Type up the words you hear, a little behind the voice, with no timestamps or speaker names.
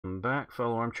Welcome back,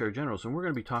 fellow armchair generals, and we're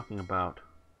going to be talking about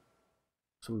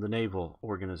some of the naval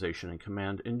organization and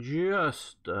command in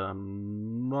just a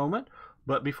moment.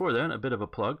 But before then, a bit of a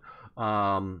plug.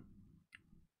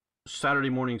 Saturday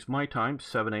mornings my time,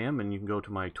 7 a.m., and you can go to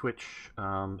my Twitch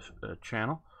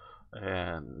channel,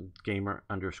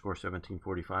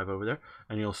 gamer_1745 over there,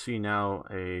 and you'll see now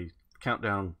a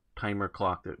countdown timer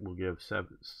clock that will give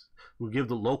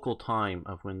the local time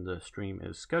of when the stream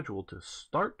is scheduled to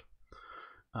start.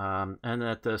 And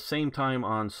at the same time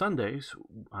on Sundays,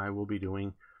 I will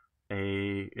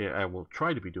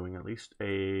try to be doing at least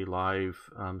a live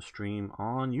stream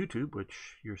on YouTube,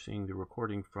 which you're seeing the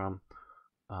recording from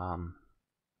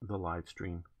the live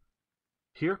stream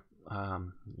here.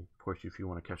 Of course, if you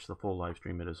want to catch the full live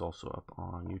stream, it is also up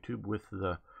on YouTube with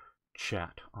the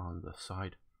chat on the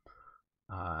side.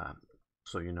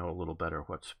 So you know a little better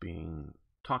what's being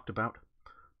talked about.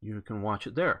 You can watch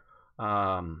it there.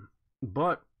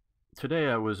 But today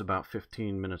I was about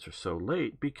 15 minutes or so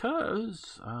late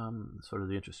because sort of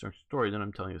the interesting story that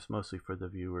I'm telling you is mostly for the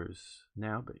viewers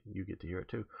now, but you get to hear it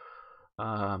too.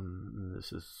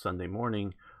 This is Sunday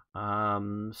morning.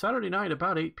 Saturday night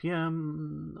about 8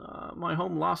 p.m. My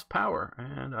home lost power,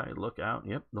 and I look out.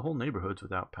 Yep, the whole neighborhood's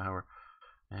without power.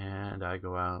 And I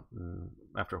go out, and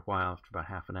after a while, after about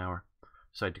half an hour,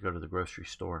 decide to go to the grocery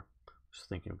store. Was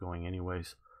thinking of going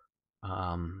anyways.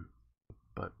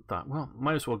 But thought, well,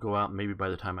 might as well go out, and maybe by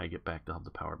the time I get back, they'll have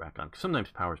the power back on. 'Cause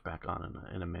sometimes power's back on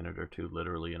in a minute or two,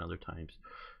 literally, and other times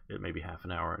it may be half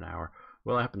an hour, an hour.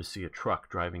 Well, I happen to see a truck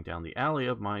driving down the alley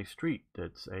of my street.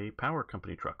 It's a power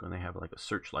company truck, and they have like a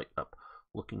searchlight up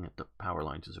looking at the power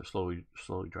lines as they're slowly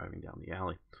driving down the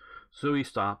alley. So he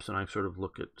stops, and I sort of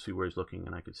see where he's looking,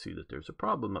 and I could see that there's a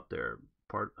problem up there.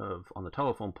 On the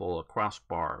telephone pole, a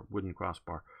crossbar, wooden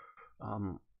crossbar.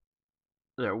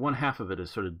 There, one half of it is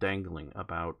sort of dangling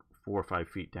about 4 or 5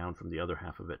 feet down from the other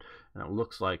half of it, and it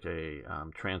looks like a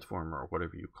transformer or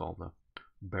whatever you call the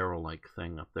barrel-like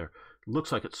thing up there. It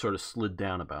looks like it sort of slid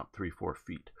down about 3 or 4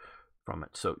 feet from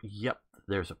it. So, yep,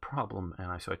 there's a problem.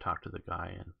 And so I talked to the guy,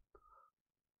 and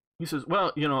he says,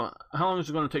 well, you know, how long is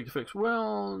it going to take to fix?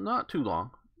 Well, not too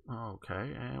long.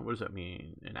 Okay, and what does that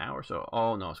mean? An hour or so?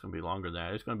 Oh, no, it's going to be longer than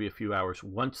that. It's going to be a few hours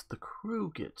once the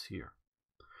crew gets here.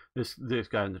 This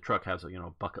guy in the truck has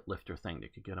a bucket lifter thing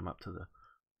that could get him up to the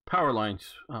power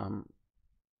lines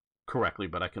correctly,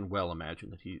 but I can well imagine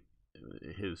that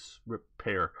his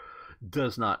repair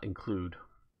does not include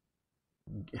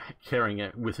carrying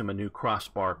it with him a new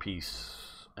crossbar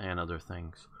piece and other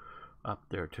things up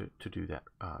there to do that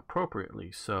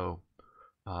appropriately. So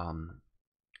and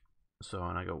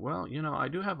I go, well, I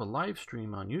do have a live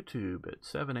stream on YouTube at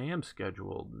 7 a.m.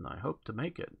 scheduled, and I hope to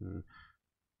make it, and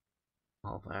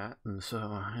all that. And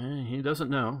so he doesn't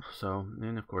know. So,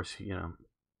 and of course,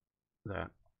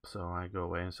 that. So I go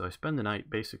away, and so I spend the night.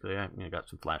 Basically, I got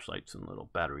some flashlights and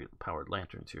little battery-powered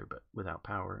lanterns here, but without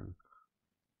power,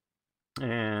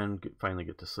 and finally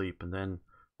get to sleep. And then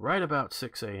right about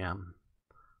 6 a.m.,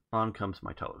 on comes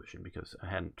my television, because I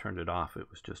hadn't turned it off. It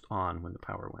was just on when the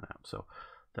power went out. So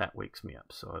that wakes me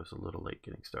up. So I was a little late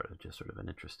getting started. Just sort of an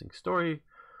interesting story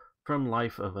from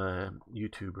life of a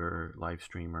YouTuber, live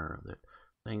streamer, that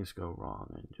things go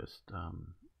wrong. And just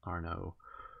Arno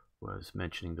was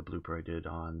mentioning the blooper I did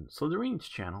on Slytherin's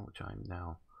channel, which I'm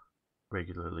now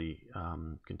regularly,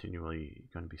 continually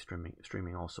going to be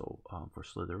streaming also for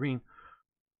Slytherin.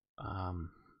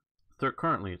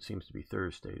 Currently, it seems to be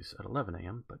Thursdays at 11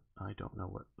 a.m., but I don't know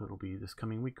what it'll be this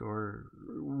coming week or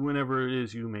whenever it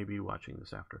is you may be watching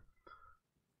this after.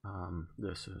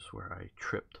 This is where I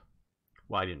tripped.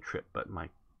 Well, I didn't trip, but my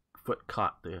foot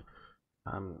caught the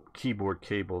keyboard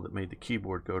cable that made the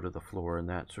keyboard go to the floor, and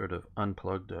that sort of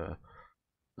unplugged a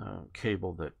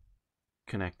cable that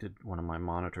connected one of my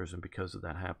monitors, and because of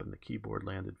that happened, the keyboard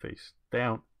landed face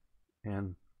down,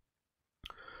 and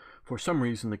for some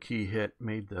reason the key hit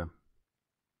made the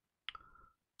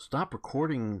stop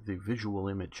recording the visual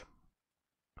image.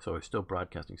 So I was still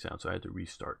broadcasting sound, so I had to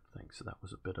restart things. So that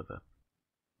was a bit of a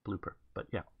blooper, but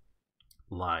yeah,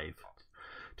 live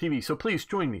TV. So please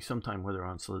join me sometime, whether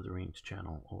on Slytherin's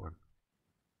channel or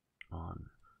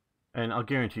on, and I'll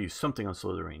guarantee you something on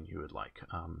Slytherin you would like.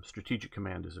 Strategic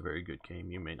Command is a very good game.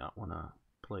 You may not want to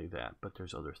play that, but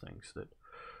there's other things that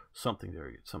something there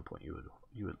at some point you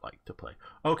would like to play.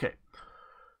 Okay,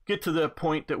 get to the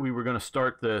point that we were going to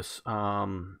start this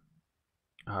talking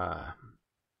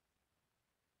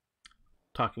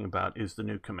about is the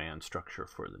new command structure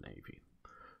for the Navy.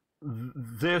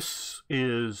 This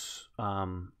is,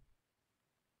 and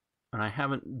I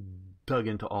haven't dug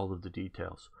into all of the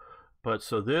details, but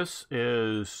so this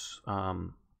is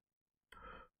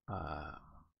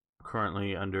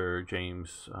currently under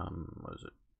James, what is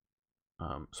it,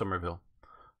 Somerville,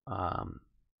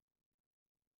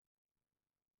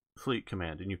 Fleet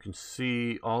Command, and you can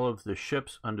see all of the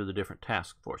ships under the different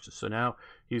task forces. So now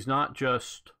he's not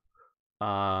just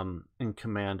in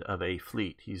command of a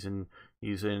fleet. He's in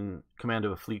command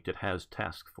of a fleet that has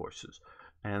task forces,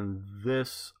 and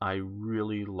this I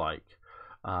really like.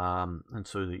 And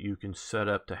so that you can set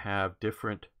up to have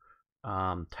different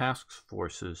task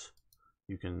forces.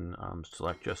 You can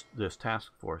select just this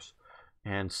task force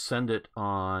and send it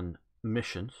on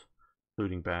missions,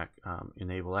 including back in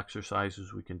naval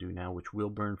exercises we can do now, which will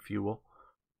burn fuel.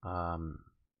 And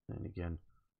again,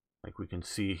 like we can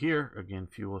see here, again,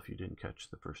 fuel, if you didn't catch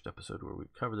the first episode where we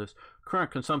cover this, current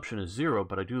consumption is 0,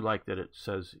 but I do like that it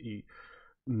says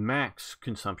max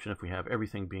consumption if we have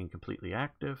everything being completely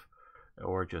active,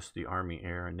 or just the Army,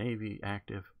 Air, and Navy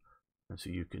active. And so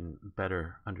you can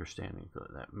better understanding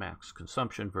that max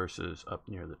consumption versus up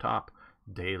near the top,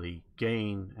 daily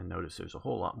gain. And notice there's a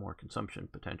whole lot more consumption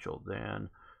potential than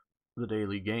the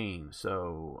daily gain.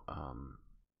 So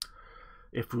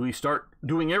if we start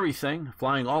doing everything,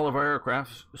 flying all of our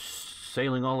aircraft,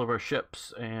 sailing all of our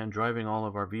ships, and driving all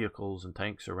of our vehicles and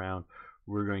tanks around,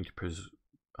 we're going to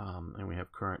and we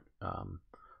have current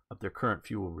of their current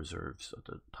fuel reserves at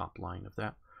the top line of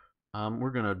that.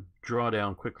 We're going to draw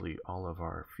down quickly all of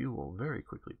our fuel, very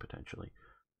quickly potentially.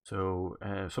 So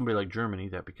somebody like Germany,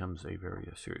 that becomes a very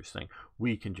serious thing.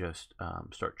 We can just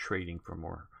start trading for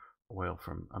more oil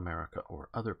from America or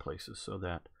other places, so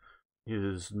that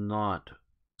is not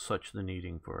such the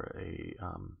needing for a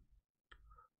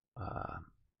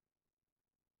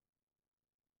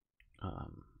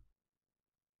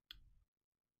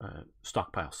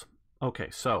stockpiles. Okay,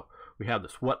 so we have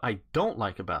this. What I don't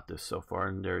like about this so far,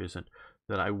 and there isn't,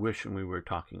 that I wish, and we were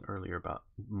talking earlier about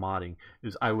modding,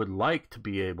 is I would like to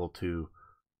be able to,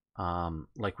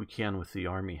 like we can with the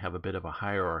Army, have a bit of a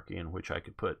hierarchy in which I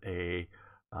could put a,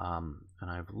 and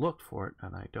I've looked for it,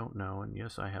 and I don't know, and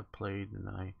yes, I have played, and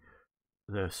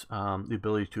the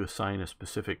ability to assign a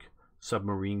specific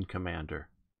submarine commander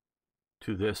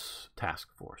to this task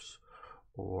force.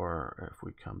 Or if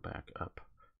we come back up,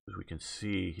 as we can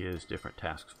see his different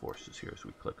task forces here as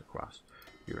we click across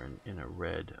here in a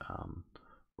red,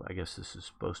 I guess this is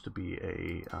supposed to be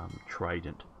a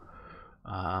trident,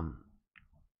 and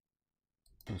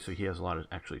so he has a lot of,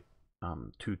 actually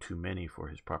too many for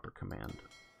his proper command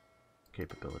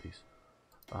capabilities,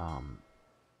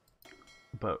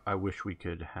 but I wish we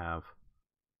could have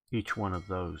each one of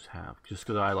those have, just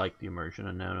because I like the immersion,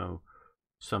 and I know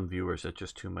some viewers that's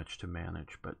just too much to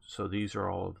manage. But so these are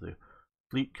all of the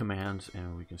fleet commands,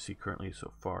 and we can see currently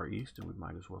so far east, and we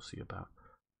might as well see about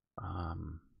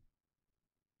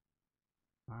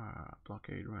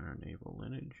blockade runner, naval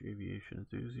lineage, aviation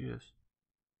enthusiast.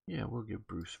 Yeah, we'll give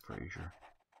Bruce Fraser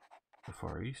the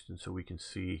far east, and so we can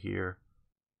see here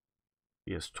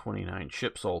he has 29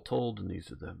 ships all told, and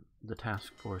these are the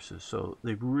task forces. So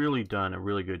they've really done a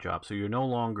really good job. So you're no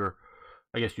longer,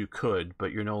 I guess you could,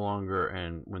 but you're no longer,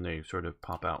 and when they sort of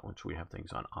pop out, once we have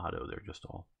things on auto, they're just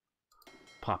all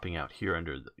popping out here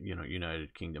under the,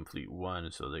 United Kingdom Fleet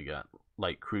 1. So they got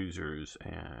light cruisers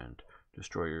and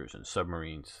destroyers and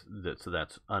submarines. So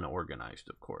that's unorganized,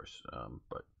 of course,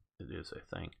 but it is a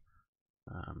thing.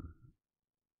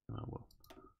 We'll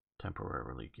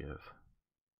temporarily give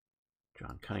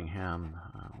John Cunningham,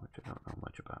 which I don't know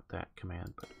much about that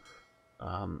command, but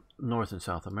North and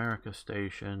South America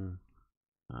Station,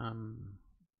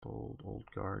 Bold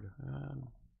Old Guard, and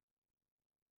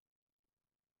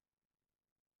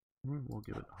we'll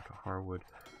give it to Harwood,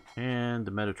 and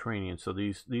the Mediterranean. So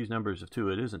these numbers of 2,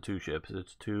 it isn't 2 ships,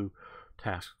 it's 2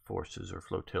 task forces or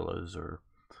flotillas or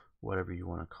whatever you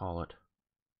want to call it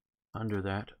under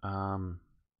that.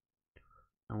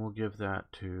 And we'll give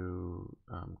that to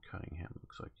Cunningham.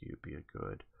 Looks like you'd be a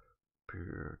good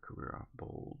career off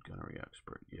bold gunnery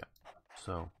expert. Yeah.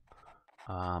 So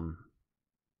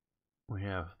we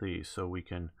have these, so we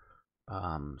can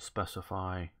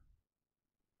specify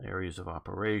areas of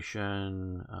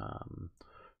operation,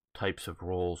 types of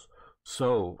roles.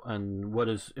 So, and what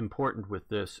is important with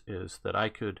this is that I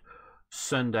could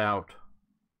send out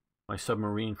my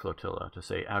submarine flotilla to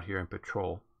say out here in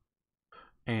patrol,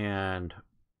 and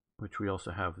which we also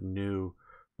have new.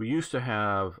 We used to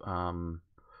have I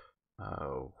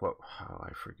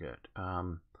forget,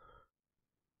 a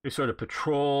sort of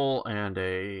patrol and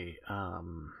a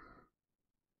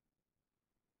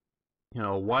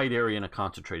a wide area and a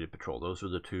concentrated patrol. Those were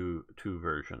the two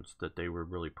versions that they were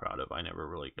really proud of. I never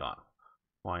really got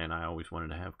why, and I always wanted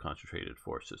to have concentrated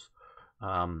forces,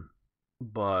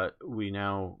 but we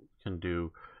now can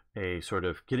do a sort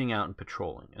of getting out and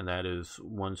patrolling, and that is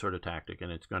one sort of tactic,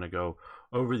 and it's going to go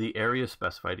over the area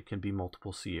specified. It can be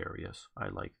multiple sea areas. I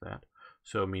like that.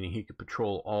 So meaning he could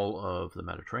patrol all of the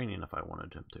Mediterranean if I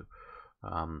wanted him to.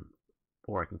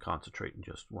 Or I can concentrate in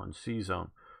just one sea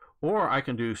zone. Or I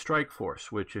can do strike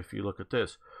force, which if you look at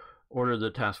this, order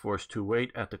the task force to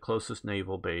wait at the closest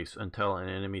naval base until an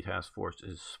enemy task force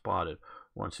is spotted.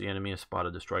 Once the enemy is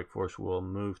spotted, the strike force will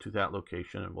move to that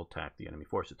location and will attack the enemy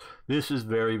forces. This is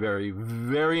very, very,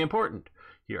 very important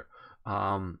here.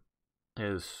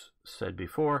 As said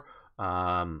before,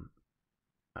 I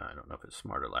don't know if it's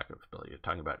smart or lack of ability.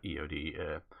 Talking about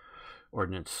EOD,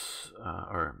 ordnance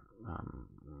or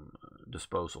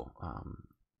disposal,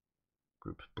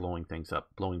 groups blowing things up,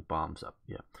 blowing bombs up.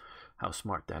 Yeah, how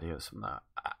smart that is.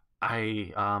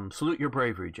 I salute your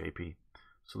bravery, JP.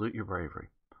 Salute your bravery.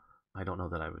 I don't know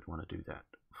that I would want to do that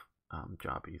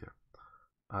job either.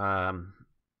 I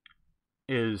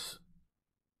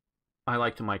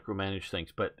like to micromanage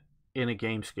things, but in a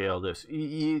game scale,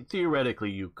 theoretically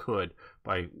you could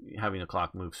by having the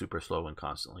clock move super slow and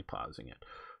constantly pausing it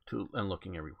and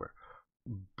looking everywhere.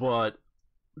 But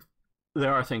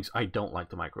there are things I don't like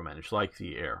to micromanage, like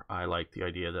the air. I like the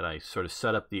idea that I sort of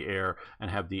set up the air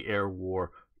and have the air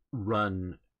war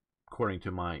run according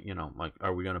to my, like,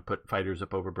 are we going to put fighters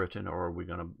up over Britain, or are we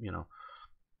going to,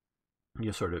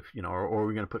 or are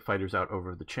we going to put fighters out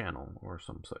over the Channel or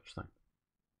some such thing?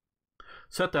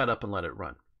 Set that up and let it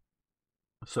run.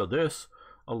 So this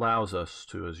allows us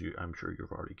to, I'm sure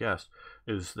you've already guessed,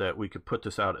 is that we could put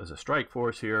this out as a strike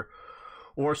force here,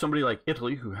 or somebody like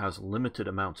Italy who has limited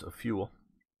amounts of fuel,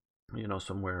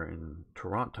 somewhere in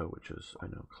Toronto, which is, I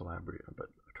know Calabria, but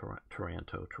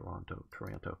Toronto.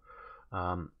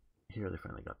 Here they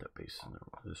finally got that base.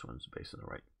 This one's based in the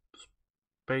right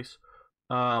space.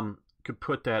 Could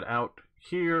put that out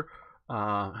here,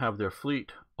 have their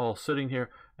fleet all sitting here,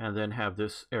 and then have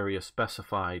this area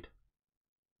specified.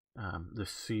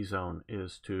 This sea zone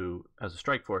is as a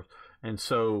strike force, and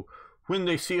so when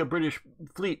they see a British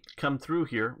fleet come through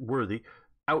here, worthy,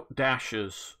 out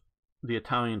dashes the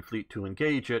Italian fleet to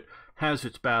engage it, has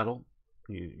its battle.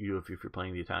 If you're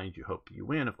playing the Italians, you hope you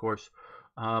win, of course.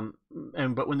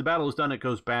 But when the battle is done, it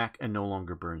goes back and no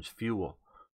longer burns fuel.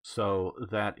 So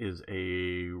that is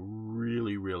a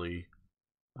really, really,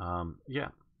 yeah.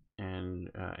 And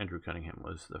Andrew Cunningham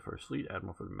was the first fleet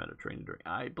admiral for the Mediterranean during.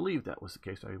 I believe that was the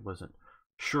case. I wasn't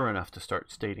sure enough to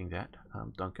start stating that,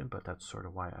 Duncan, but that's sort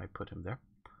of why I put him there.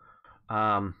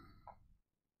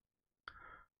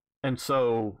 And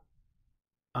so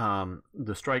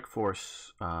the strike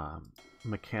force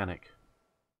mechanic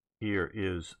here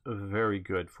is very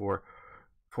good for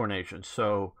nations.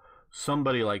 So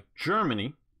somebody like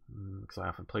Germany, because I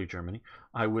often play Germany,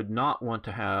 I would not want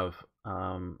to have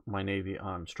my Navy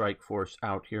on strike force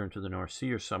out here into the North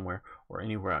Sea or somewhere, or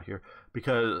anywhere out here,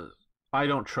 because I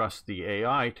don't trust the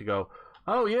AI to go,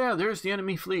 oh yeah, there's the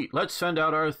enemy fleet. Let's send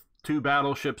out our 2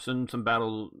 battleships and some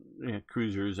battle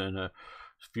cruisers and a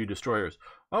few destroyers.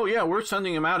 Oh yeah, we're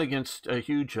sending them out against a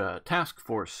huge task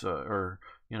force, or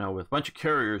with a bunch of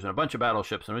carriers and a bunch of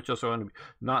battleships, and it's just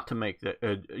not to make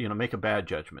make a bad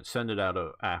judgment. Send it out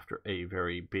after a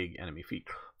very big enemy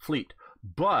fleet.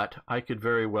 But I could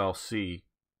very well see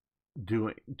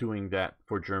doing that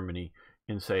for Germany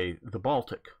in, say, the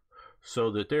Baltic,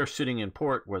 so that they're sitting in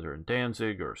port, whether in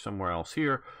Danzig or somewhere else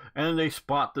here, and they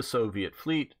spot the Soviet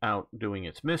fleet out doing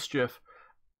its mischief.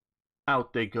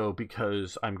 Out they go,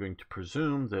 because I'm going to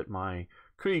presume that my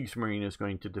Kriegsmarine is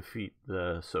going to defeat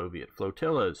the Soviet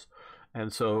flotillas.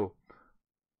 And so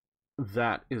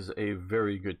that is a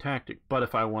very good tactic. But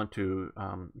if I want to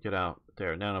get out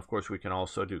there, now of course we can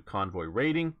also do convoy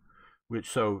raiding, which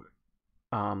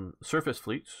surface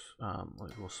fleets,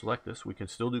 we'll select this, we can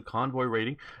still do convoy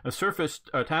raiding. A surface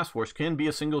task force can be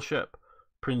a single ship,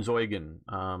 Prinz Eugen,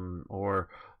 or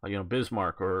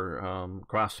Bismarck, or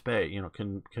Graf Spee,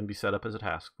 can be set up as a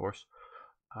task force,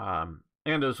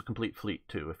 and as a complete fleet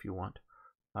too, if you want,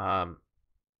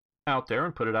 out there,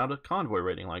 and put it out at convoy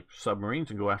raiding, like submarines,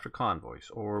 and go after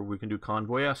convoys. Or we can do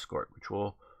convoy escort, which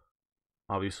will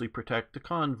obviously protect the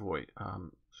convoy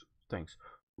things.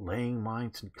 Laying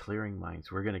mines and clearing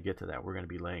mines. We're going to get to that. We're going to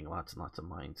be laying lots and lots of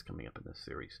mines coming up in this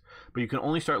series. But you can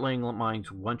only start laying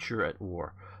mines once you're at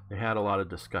war. They had a lot of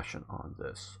discussion on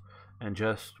this. And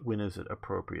just when is it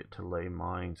appropriate to lay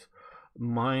mines?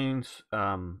 Mines,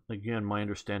 again, my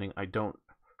understanding, I don't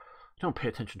pay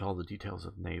attention to all the details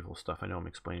of naval stuff. I know I'm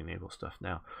explaining naval stuff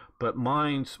now. But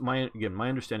mines, my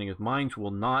understanding is mines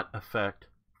will not affect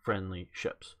friendly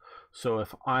ships. So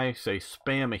if I say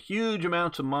spam a huge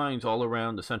amounts of mines all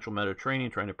around the central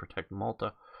Mediterranean trying to protect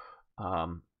Malta,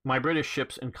 my British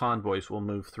ships and convoys will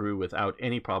move through without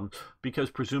any problems, because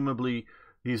presumably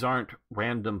these aren't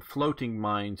random floating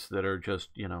mines that are just,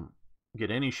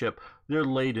 get any ship. They're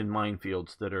laid in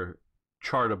minefields that are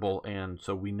chartable, and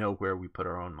so we know where we put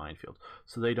our own minefields,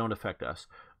 so they don't affect us.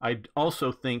 I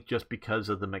also think just because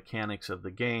of the mechanics of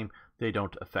the game, they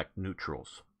don't affect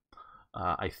neutrals.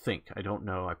 I think. I don't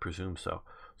know. I presume so.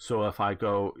 So if I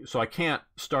go, so I can't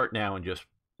start now and just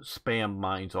spam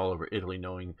mines all over Italy,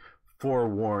 knowing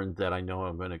forewarned that I know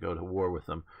I'm going to go to war with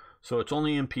them. So it's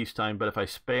only in peacetime. But if I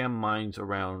spam mines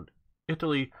around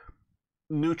Italy,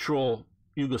 neutral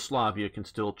Yugoslavia can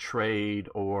still trade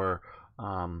or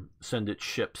send its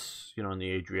ships, in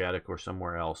the Adriatic or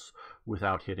somewhere else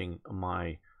without hitting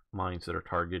my mines that are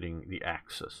targeting the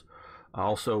Axis.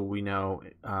 Also, we know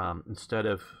instead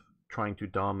of trying to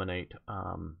dominate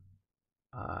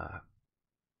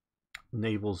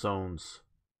naval zones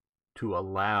to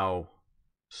allow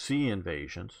sea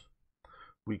invasions,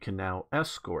 we can now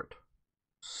escort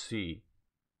sea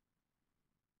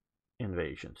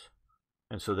invasions.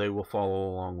 And so they will follow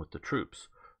along with the troops.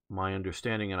 My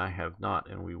understanding, and I have not,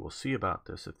 and we will see about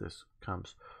this if this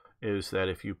comes, is that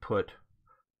if you put,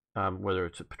 whether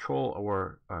it's a patrol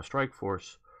or a strike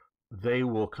force, they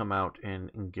will come out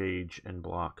and engage and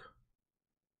block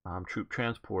troop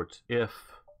transports if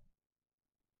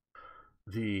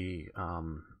the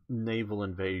naval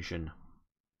invasion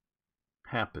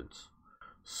happens.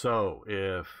 So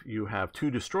if you have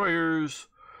 2 destroyers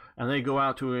and they go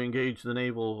out to engage the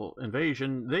naval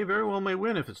invasion, they very well may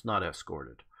win if it's not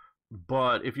escorted.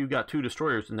 But if you've got 2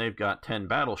 destroyers and they've got 10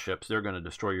 battleships, they're going to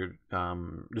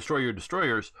destroy your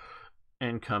destroyers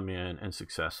and come in and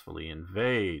successfully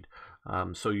invade.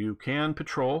 So you can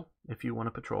patrol if you want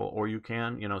to patrol, or you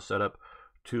can, set up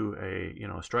to a,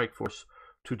 a strike force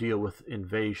to deal with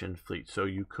invasion fleets. So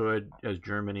you could, as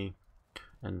Germany,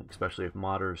 and especially if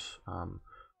modders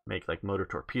make like motor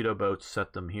torpedo boats,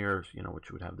 set them here,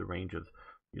 which would have the range of,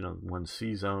 1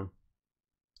 sea zone,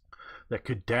 that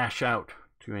could dash out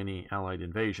to any Allied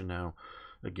invasion. Now,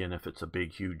 again, if it's a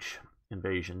big, huge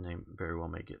invasion, they very well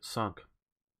may get sunk.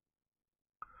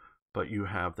 But you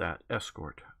have that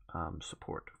escort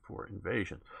support for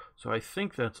invasion. So I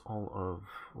think that's all of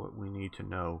what we need to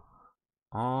know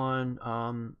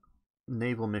on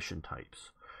naval mission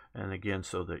types. And again,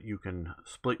 so that you can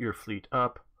split your fleet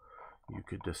up, you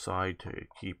could decide to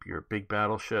keep your big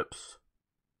battleships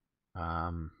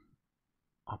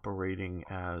operating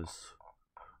as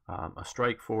a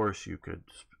strike force. You could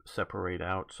separate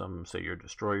out some, say, your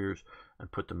destroyers and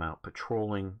put them out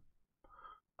patrolling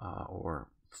or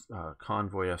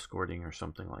convoy escorting or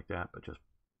something like that. But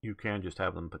you can just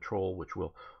have them patrol, which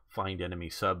will find enemy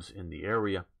subs in the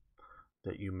area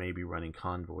that you may be running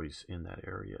convoys in that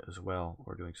area as well,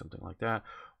 or doing something like that,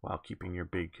 while keeping your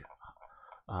big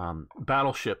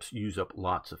battleships use up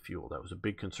lots of fuel. That was a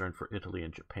big concern for Italy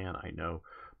and Japan. I know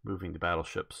moving the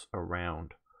battleships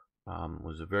around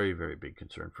was a very, very big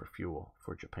concern for fuel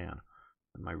for Japan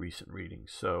in my recent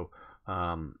readings. So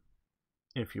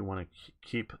if you want to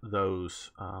keep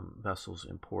those vessels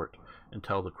in port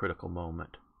until the critical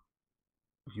moment,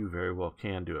 you very well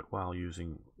can do it while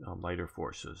using lighter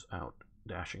forces out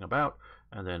dashing about,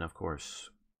 and then of course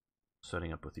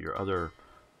setting up with your other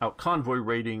out convoy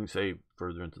raiding, say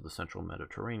further into the central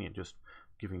Mediterranean, just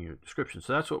giving you a description.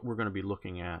 So that's what we're going to be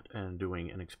looking at and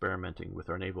doing and experimenting with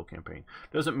our naval campaign.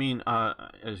 Doesn't mean,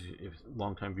 as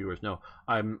longtime viewers know,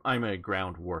 I'm a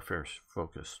ground warfare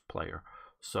focused player,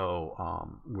 so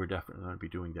we're definitely going to be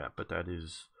doing that, but that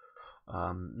is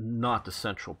not the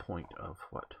central point of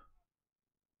what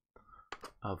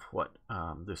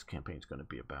this campaign is going to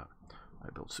be about. I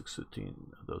built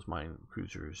 615 of those mine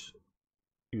cruisers.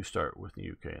 You start with the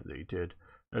UK, and they did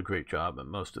a great job. And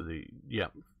most of the,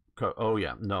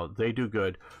 no, they do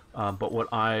good. But what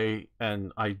I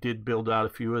did build out a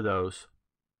few of those.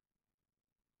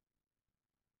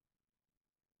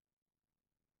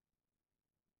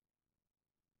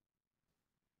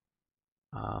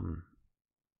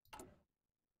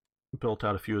 Built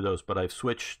out a few of those, but I've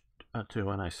switched to,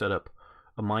 and I set up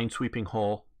a mine sweeping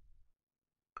hull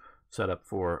set up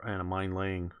for, and a mine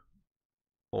laying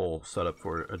hull set up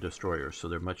for a destroyer. So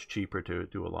they're much cheaper to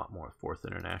do a lot more. 4th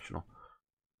International.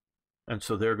 And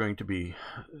so they're going to be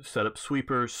set up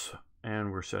sweepers,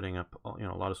 and we're setting up a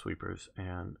lot of sweepers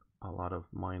and a lot of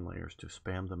mine layers to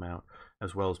spam them out,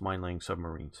 as well as mine laying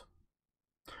submarines.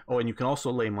 Oh, and you can also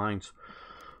lay mines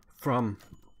from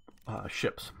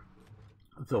ships,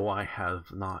 though I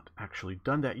have not actually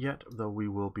done that yet, though we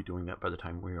will be doing that by the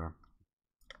time we are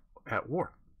at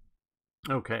war.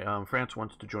 Okay, France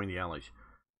wants to join the Allies.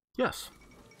 Yes,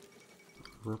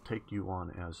 we'll take you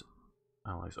on as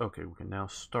allies. Okay, we can now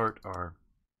start our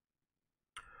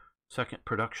second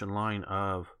production line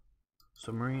of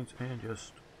submarines. And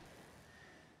just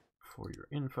for your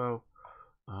info,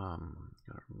 gotta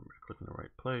remember to click in the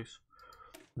right place.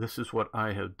 This is what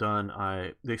I have done.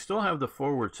 They still have the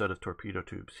forward set of torpedo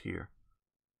tubes here,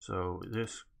 so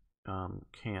this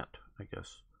can't, I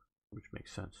guess, which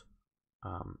makes sense,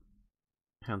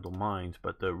 handle mines,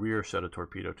 but the rear set of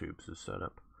torpedo tubes is set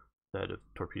up, set of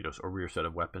torpedoes, or rear set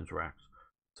of weapons racks,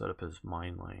 set up as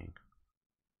mine laying.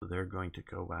 So they're going to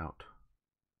go out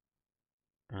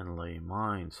and lay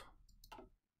mines.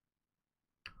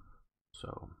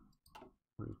 So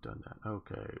we've done that.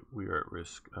 Okay, we are at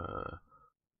risk.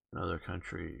 Another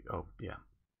country. Oh, yeah.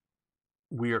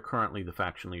 We are currently the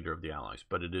faction leader of the Allies,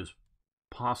 but it is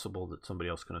possible that somebody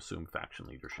else can assume faction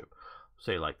leadership,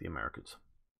 say like the Americans.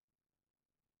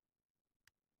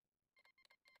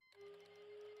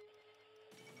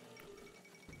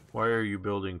 Why are you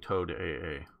building Toad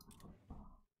AA?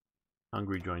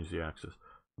 Hungary joins the Axis.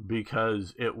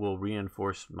 Because it will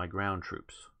reinforce my ground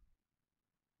troops.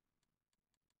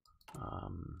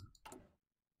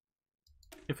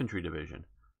 Infantry division.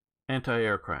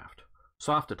 Anti-aircraft.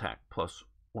 Soft attack plus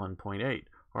 1.8.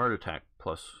 Hard attack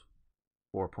plus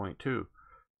 4.2.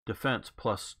 Defense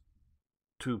plus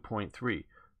 2.3.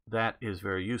 That is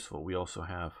very useful. We also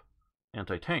have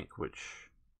anti-tank, which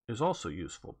is also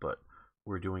useful, but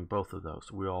we're doing both of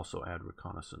those. We also add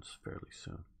reconnaissance fairly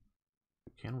soon.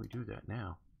 Can we do that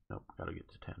now? Nope, gotta get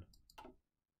to 10.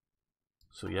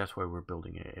 So yeah, that's why we're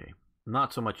building AA.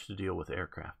 Not so much to deal with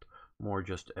aircraft, more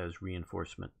just as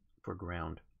reinforcement for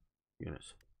ground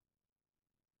units.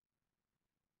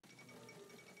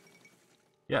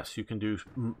 Yes, you can do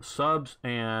subs,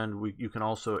 and you can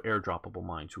also airdroppable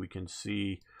mines. We can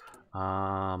see,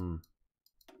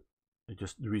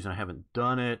 just the reason I haven't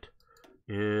done it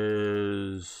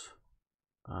is,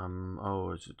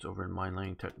 oh, it's over in mine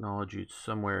laying technology. It's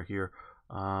somewhere here.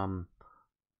 No,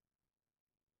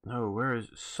 where is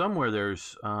somewhere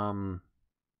there's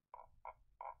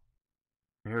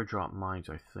airdrop mines,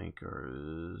 I think,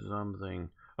 or something.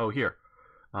 Oh, here.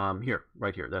 Here,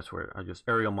 right here. That's where I just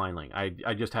aerial mine laying.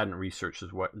 I just hadn't researched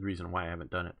is what the reason why I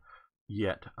haven't done it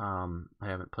yet. I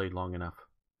haven't played long enough.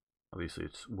 Obviously,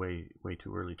 it's way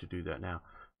too early to do that now.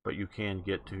 But you can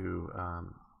get to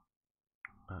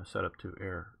set up to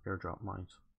airdrop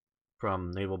mines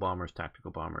from naval bombers,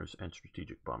 tactical bombers, and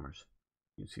strategic bombers.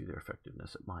 You can see their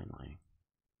effectiveness at mine laying.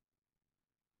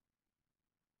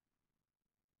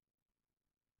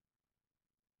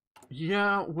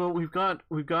 Yeah, well, we've got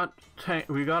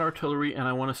artillery, and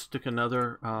I want to stick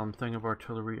another thing of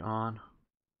artillery on.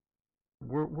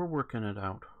 We're working it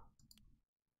out.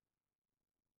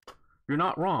 You're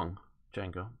not wrong,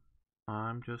 Django.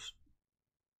 I'm just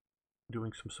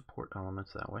doing some support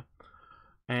elements that way,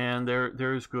 and there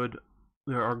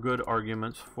are good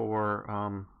arguments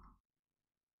for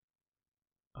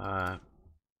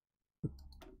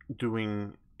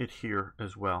doing it here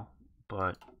as well,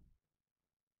 but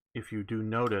if you do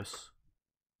notice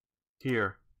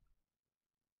here,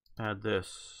 add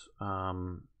this,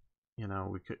 you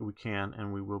know, we can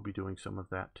and we will be doing some of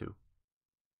that too.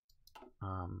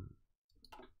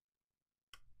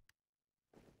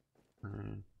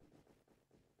 And,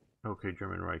 okay,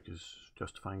 German Reich is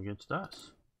justifying against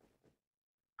us.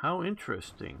 How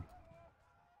interesting.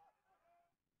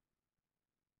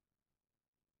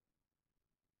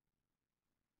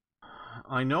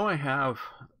 I know I have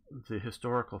the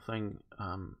historical thing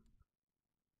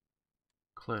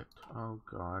clicked. Oh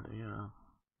god, you know.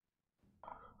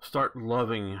 Start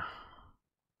loving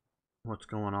what's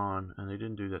going on, and they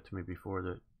didn't do that to me before,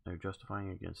 that they're justifying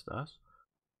against us.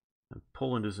 And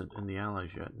Poland isn't in the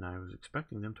Allies yet, and I was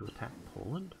expecting them to attack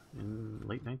Poland in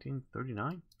late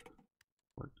 1939.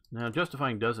 Now,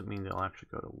 justifying doesn't mean they'll actually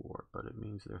go to war, but it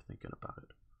means they're thinking about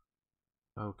it.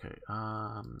 Okay,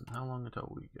 how long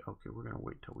until we get, okay, we're gonna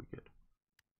wait till we get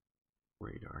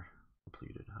radar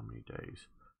completed. How many days?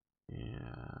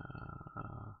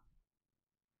 Yeah,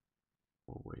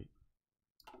 we'll wait.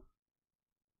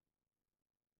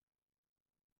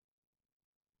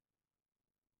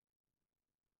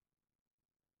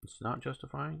 It's not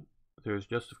justifying. There's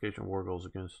justification war goals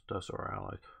against us or our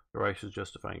allies. The Reich is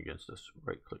justifying against us.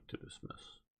 Right click to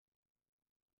dismiss.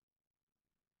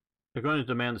 They're going to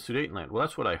demand the Sudetenland. Well,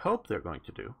 that's what I hope they're going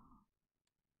to do.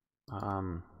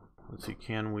 Let's see.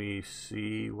 Can we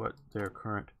see what their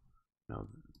current, no,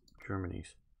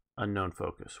 Germany's unknown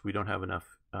focus? We don't have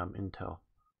enough intel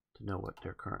to know what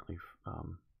they're currently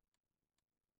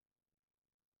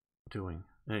doing.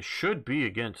 And it should be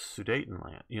against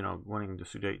Sudetenland, you know, wanting the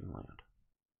Sudetenland.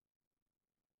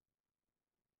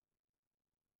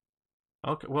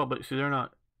 Okay, well, but see, they're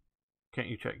not. Can't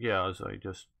you check? Yeah, as I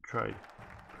just tried.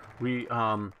 We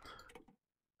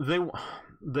they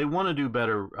they want to do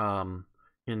better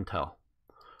intel.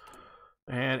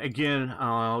 And again,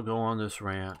 I'll go on this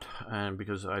rant, and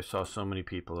because I saw so many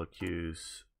people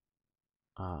accuse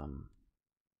um,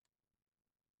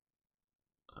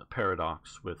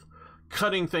 Paradox with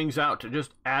cutting things out to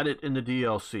just add it in the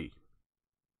DLC.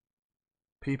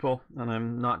 People, and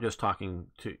I'm not just talking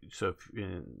to, so if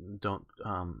you don't,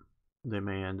 they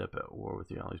may end up at war with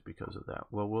the Allies because of that.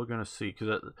 Well, we're going to see,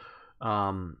 because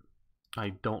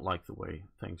I don't like the way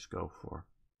things go for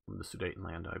the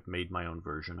Sudetenland. I've made my own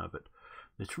version of it.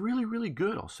 It's really, really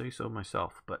good. I'll say so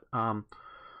myself. But and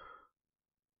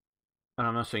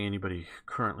I'm not saying anybody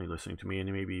currently listening to me,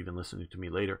 and maybe even listening to me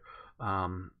later,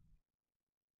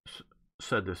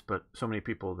 said this. But so many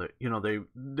people that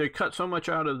they cut so much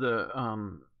out of the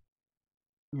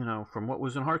from what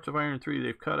was in Hearts of Iron 3,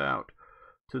 they've cut out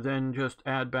to then just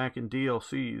add back in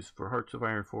DLCs for Hearts of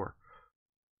Iron 4.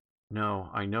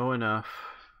 No, I know enough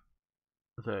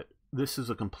that this is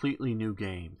a completely new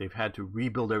game. They've had to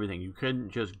rebuild everything. You couldn't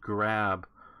just grab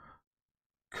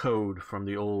code from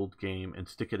the old game and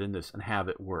stick it in this and have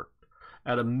it work.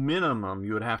 At a minimum,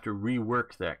 you would have to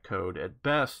rework that code. At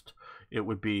best, it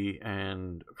would be,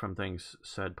 and from things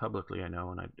said publicly, I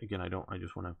know, and I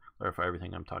just want to clarify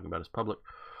everything I'm talking about is public,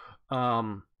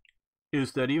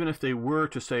 is that even if they were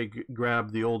to say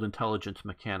grab the old intelligence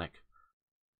mechanic,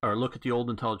 or look at the old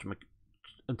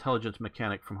intelligence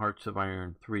mechanic from Hearts of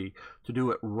Iron 3 to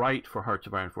do it right for Hearts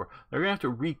of Iron 4, they're going to have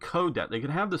to recode that. They can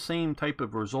have the same type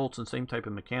of results and same type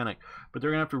of mechanic, but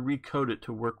they're going to have to recode it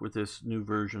to work with this new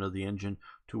version of the engine,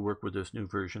 to work with this new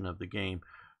version of the game,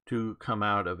 to come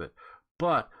out of it.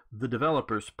 But the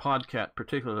developers, Podcat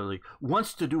particularly,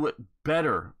 wants to do it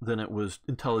better than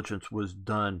intelligence was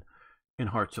done in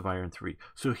Hearts of Iron 3.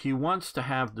 So he wants to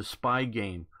have the spy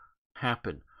game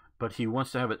happen, but he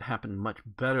wants to have it happen much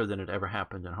better than it ever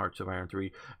happened in Hearts of Iron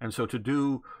 3. And so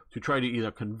to try to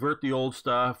either convert the old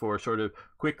stuff or sort of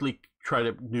quickly try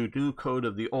to do new code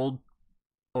of the old,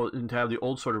 and to have the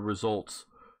old sort of results,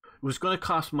 it was going to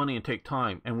cost money and take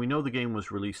time. And we know the game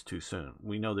was released too soon.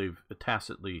 We know they've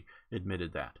tacitly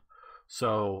admitted that.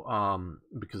 So,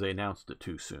 because they announced it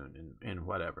too soon and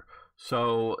whatever.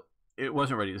 So it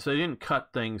wasn't ready. So they didn't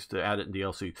cut things to add it in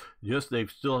DLC. Just they've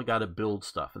still got to build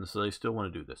stuff, and so they still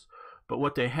want to do this. But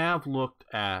what they have looked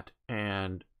at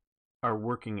and are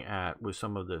working at with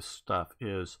some of this stuff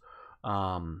is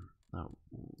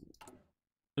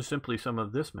simply some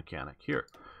of this mechanic here.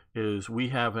 Is we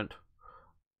haven't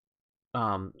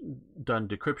done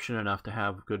decryption enough to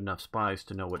have good enough spies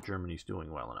to know what Germany's doing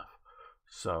well enough.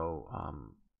 So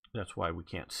that's why we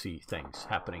can't see things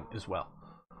happening as well.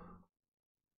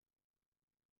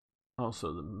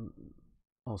 Also, the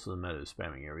meta is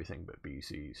spamming everything but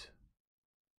BCs.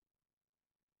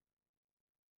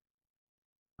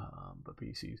 But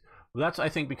BCs. Well, that's, I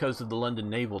think, because of the London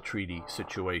Naval Treaty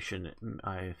situation.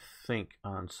 I think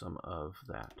on some of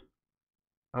that.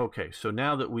 Okay, so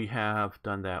now that we have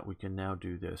done that, we can now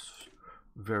do this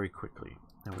very quickly.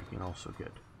 And we can also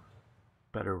get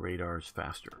better radars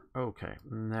faster. Okay,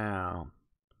 now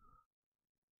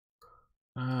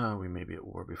we may be at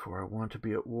war before I want to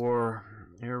be at war.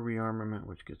 Air rearmament,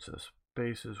 which gets us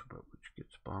bases, but which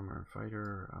gets bomber and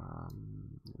fighter.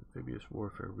 Amphibious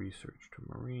warfare research to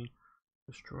marine.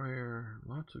 Destroyer,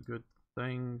 lots of good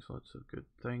things,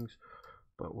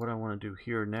 But what I want to do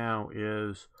here now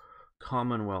is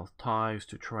Commonwealth ties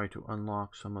to try to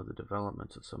unlock some of the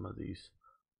developments of some of these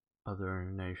other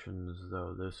nations,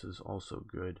 though this is also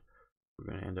good. We're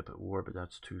going to end up at war, but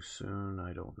that's too soon.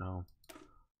 I don't know.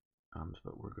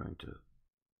 But we're going to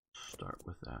start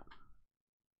with that.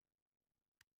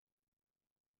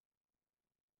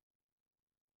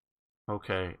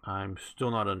 Okay, I'm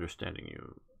still not understanding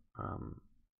you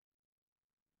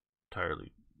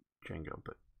entirely, Django,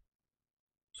 but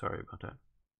sorry about that.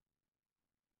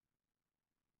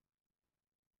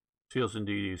 Seals and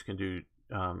DDs can do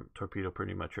torpedo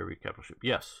pretty much every capital ship.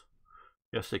 Yes.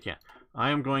 Yes, they can. I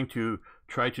am going to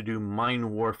try to do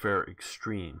mine warfare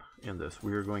extreme in this.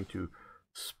 We are going to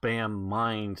spam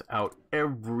mines out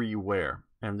everywhere,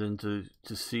 and then to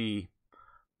see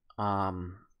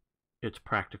its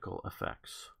practical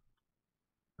effects.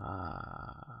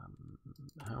 How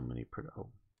many?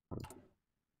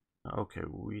 Okay,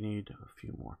 we need a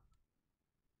few more.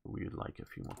 We'd like a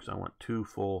few more because I want 2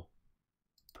 full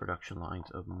production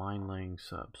lines of mine laying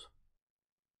subs.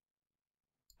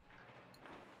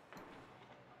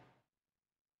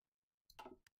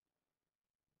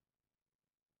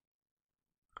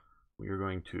 We are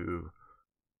going to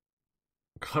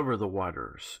cover the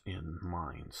waters in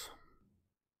mines.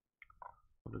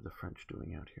 What are the French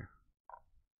doing out here?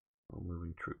 Oh,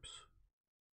 moving troops.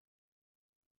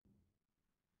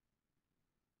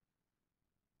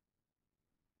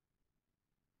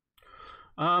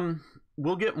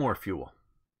 We'll get more fuel.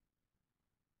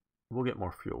 We'll get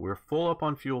more fuel. We're full up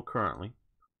on fuel currently.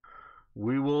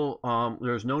 We will,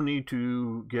 there's no need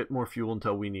to get more fuel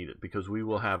until we need it, because we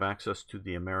will have access to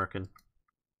the American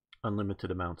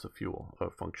unlimited amounts of fuel,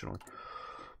 functionally.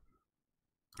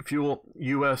 Fuel,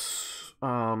 US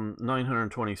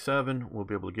 927, we'll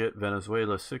be able to get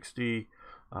Venezuela 60,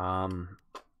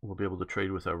 we'll be able to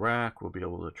trade with Iraq, we'll be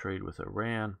able to trade with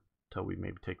Iran until we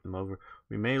maybe take them over.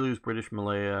 We may lose British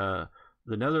Malaya.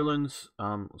 The Netherlands,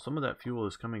 some of that fuel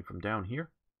is coming from down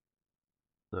here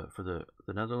for the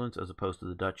Netherlands, as opposed to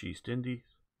the Dutch East Indies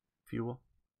fuel,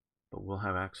 but we'll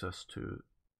have access to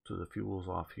the fuels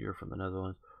off here from the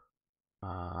Netherlands.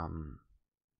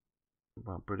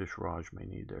 Well, British Raj may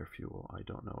need their fuel. I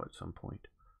don't know, at some point.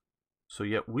 So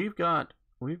yeah, we've got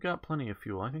plenty of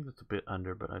fuel. I think that's a bit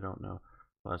under, but I don't know.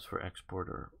 Well, that's for export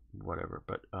or whatever.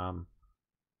 But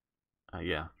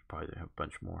yeah, probably have a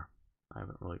bunch more. I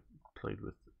haven't really played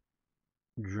with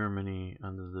Germany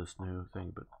under this new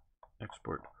thing, but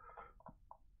export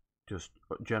just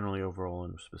generally overall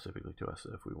and specifically to us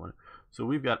if we want it. So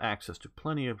we've got access to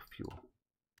plenty of fuel.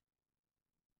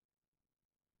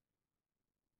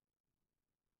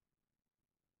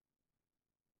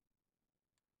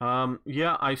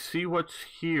 Yeah, I see what's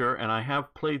here, and I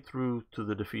have played through to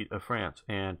the defeat of France,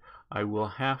 and I will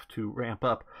have to ramp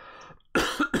up.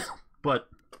 But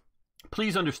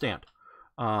please understand,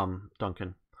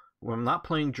 Duncan, when I'm not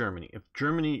playing Germany, if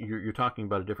Germany, you're talking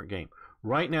about a different game.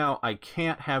 Right now, I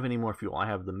can't have any more fuel. I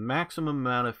have the maximum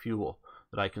amount of fuel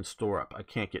that I can store up. I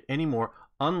can't get any more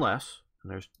unless,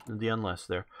 and there's the unless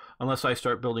there, unless I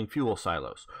start building fuel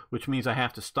silos, which means I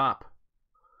have to stop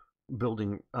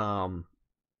building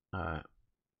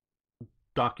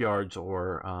dockyards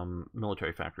or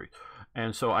military factories.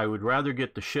 And so I would rather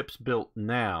get the ships built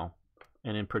now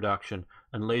and in production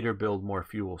and later build more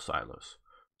fuel silos.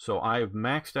 So I've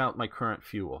maxed out my current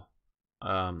fuel.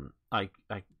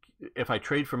 If I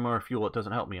trade for more fuel, it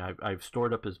doesn't help me. I've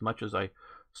stored up as much as I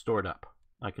stored up.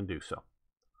 I can do so.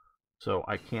 So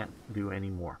I can't do any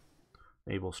more.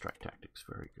 Naval strike tactics,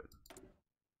 very good.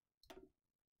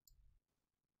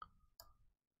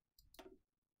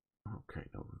 Okay,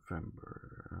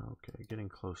 November. Okay, getting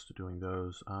close to doing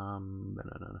those.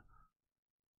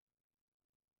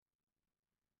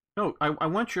 No, I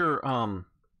want your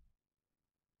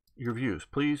views,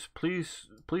 please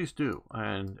do,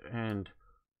 and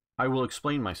I will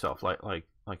explain myself like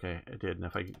I did.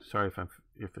 And sorry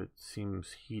if it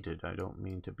seems heated, I don't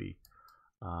mean to be,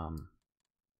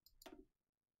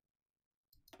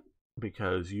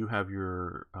 because you have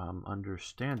your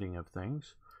understanding of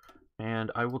things,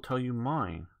 and I will tell you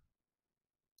mine,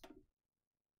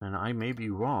 and I may be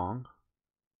wrong.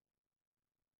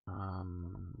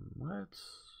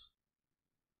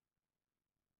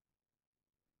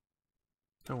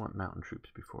 I want mountain troops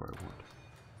before I want.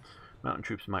 Mountain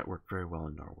troops might work very well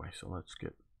in Norway, so let's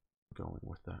get going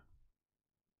with that.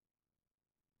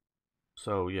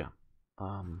 So yeah,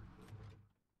 and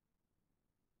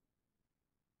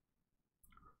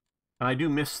I do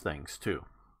miss things too.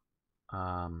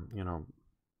 You know,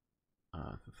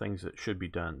 things that should be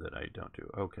done that I don't do.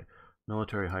 Okay,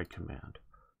 military high command.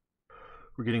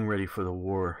 We're getting ready for the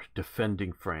war,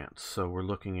 defending France. So we're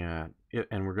looking at it,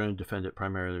 and we're going to defend it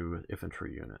primarily with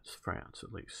infantry units, France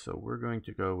at least. So we're going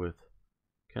to go with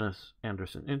Kenneth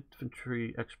Anderson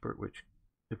infantry expert, which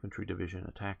infantry division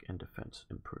attack and defense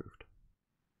improved.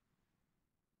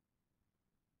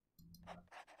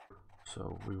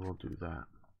 So we will do that.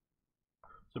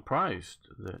 Surprised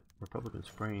that Republican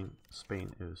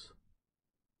Spain is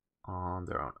on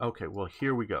their own. Okay, well,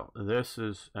 here we go. This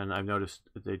is, and I've noticed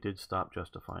they did stop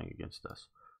justifying against us.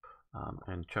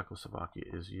 And Czechoslovakia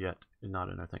is yet not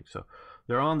in our thing. So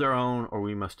they're on their own, or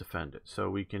we must defend it. So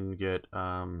we can get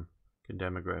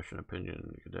condemn aggression,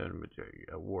 opinion, condemn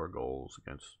war goals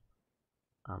against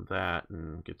that,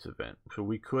 and gets event. So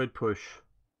we could push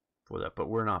for that, but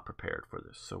we're not prepared for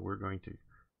this. So we're going to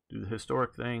do the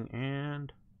historic thing,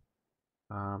 and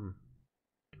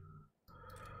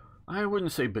I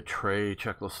wouldn't say betray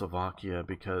Czechoslovakia,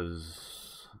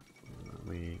 because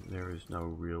there is no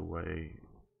real way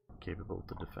capable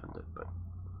to defend it, but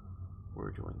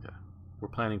we're doing that. We're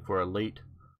planning for a late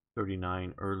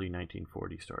 39, early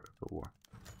 1940 start of the war.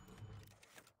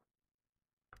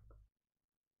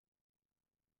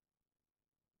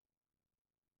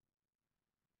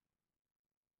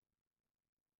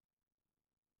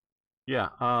 Yeah.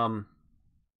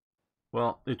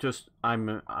 Well,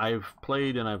 I've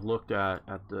played and I've looked at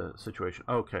the situation.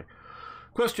 Okay.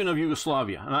 Question of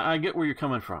Yugoslavia, and I get where you're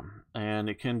coming from, and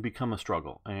it can become a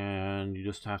struggle, and you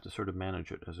just have to sort of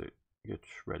manage it as it gets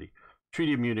ready.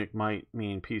 Treaty of Munich might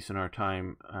mean peace in our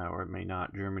time, or it may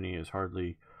not. Germany is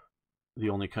hardly the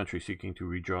only country seeking to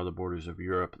redraw the borders of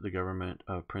Europe. The government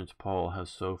of Prince Paul has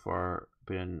so far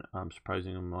been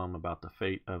surprisingly mum about the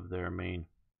fate of their main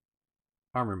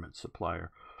armament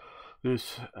supplier.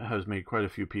 This has made quite a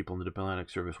few people in the diplomatic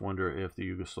service wonder if the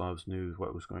Yugoslavs knew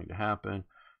what was going to happen,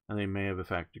 and they may have in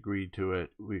fact agreed to it.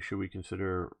 Should we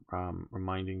consider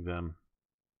reminding them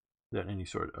that any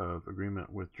sort of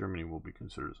agreement with Germany will be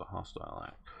considered as a hostile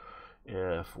act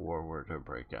if war were to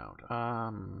break out?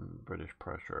 British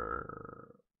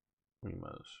pressure. We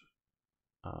must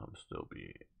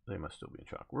they must still be in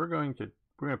shock. We're going to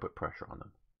put pressure on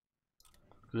them.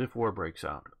 Because if war breaks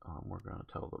out, we're going to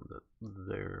tell them that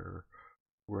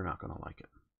we're not going to like it.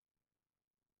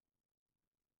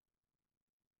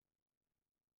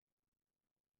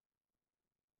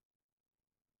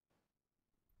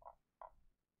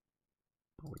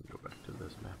 We can go back to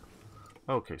this map.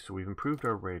 Okay, so we've improved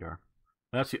our radar.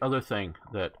 That's the other thing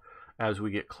that as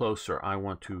we get closer,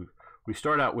 we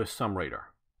start out with some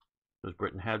radar. Because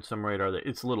Britain had some radar.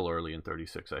 It's a little early in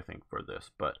 36, I think, for this,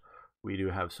 but we do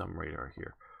have some radar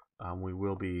here. We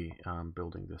will be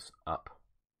building this up.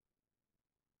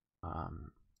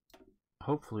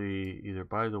 Hopefully either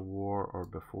by the war or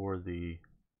before the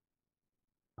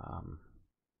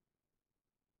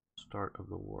start of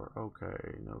the war.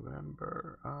 Okay,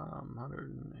 November,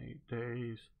 108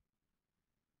 days.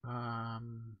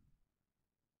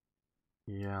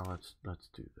 Yeah, let's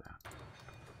do that.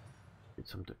 Get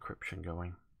some decryption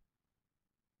going.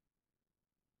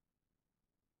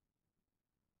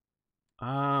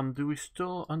 Do we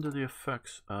still under the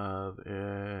effects of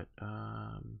it?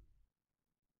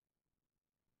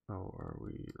 Oh, are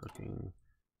we looking?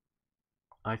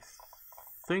 I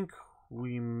think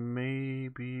we may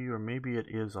be, or maybe it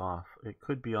is off. It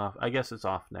could be off. I guess it's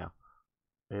off now.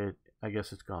 I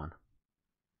guess it's gone.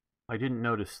 I didn't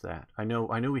notice that. I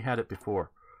knew we had it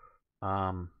before.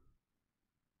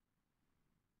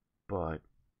 But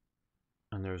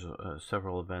and there's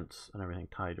several events and everything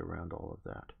tied around all of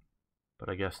that. But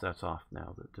I guess that's off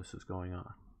now that this is going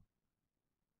on.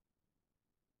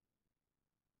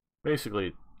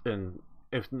 Basically, and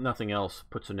if nothing else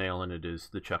puts a nail in it, is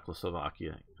the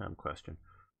Czechoslovakia question.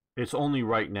 It's only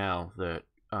right now that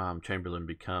Chamberlain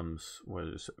becomes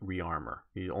rearmor.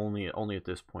 He only at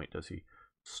this point does he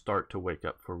start to wake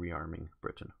up for rearming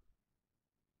Britain.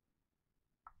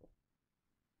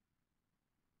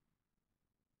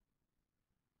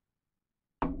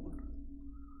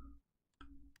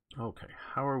 Okay,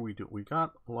 how are we doing? We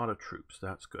got a lot of troops.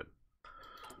 That's good.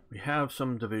 We have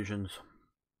some divisions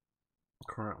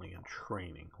currently in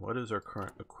training. What is our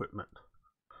current equipment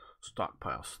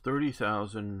stockpiles?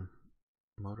 30,000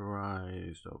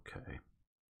 motorized. Okay.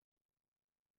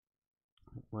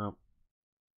 Well,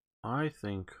 I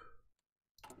think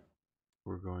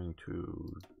we're going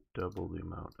to double the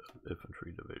amount of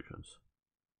infantry divisions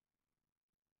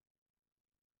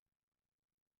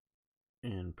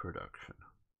in production.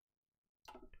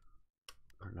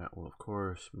 And that will, of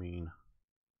course, mean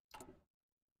a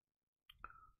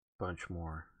bunch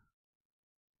more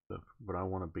stuff. But I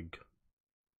want a big...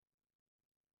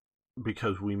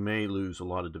 because we may lose a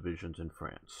lot of divisions in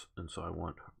France, and so I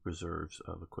want reserves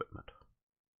of equipment.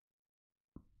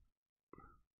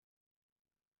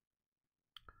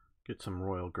 Get some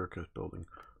Royal Gurkhas building.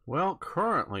 Well,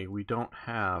 currently we don't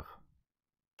have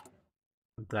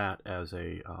that as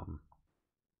a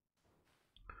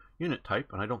unit type,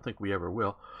 and I don't think we ever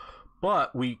will.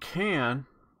 But we can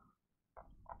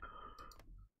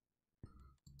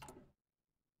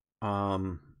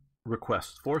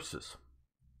request forces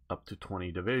up to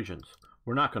 20 divisions.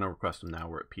 We're not going to request them now.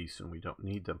 We're at peace and we don't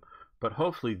need them. But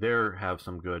hopefully they have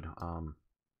some good...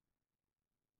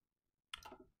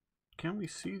 can we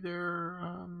see their...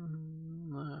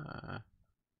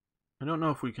 I don't know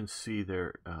if we can see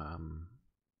their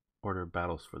order of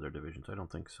battles for their divisions. I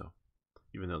don't think so.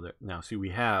 Even though they're... Now, see,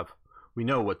 we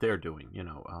know what they're doing, you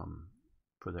know,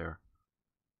 for their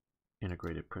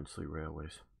integrated princely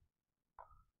railways.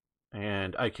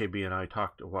 And IKB and I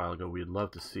talked a while ago, we'd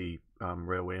love to see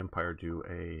Railway Empire do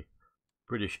a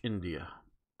British India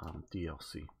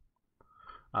DLC.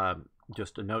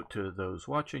 Just a note to those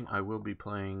watching, I will be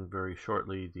playing very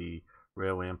shortly the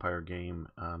Railway Empire game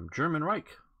German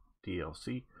Reich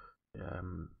DLC.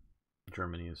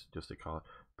 Germany is just they call it,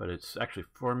 but it's actually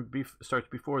starts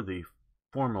before the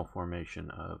formal formation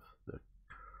of the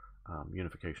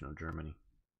unification of Germany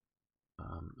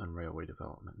and railway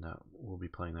development. Now we'll be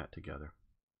playing that together.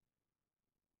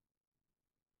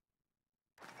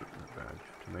 Badge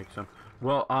to make some.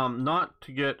 Well, not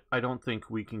to get. I don't think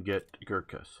we can get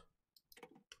Gurkhas.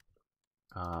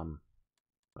 Well,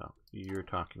 you're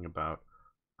talking about.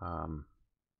 Oh,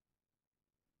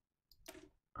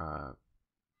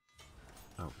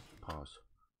 pause.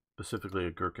 Specifically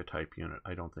a Gurkha type unit.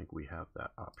 I don't think we have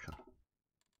that option.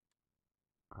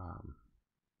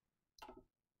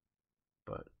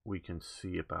 But we can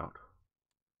see about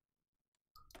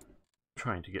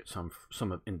trying to get some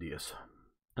of India's,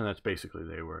 and that's basically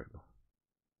they were able.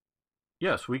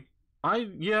 Yes,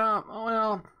 yeah,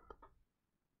 well,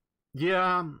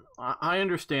 yeah, I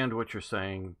understand what you're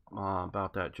saying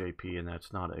about that, JP, and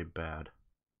that's not a bad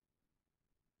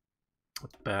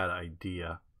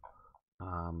idea.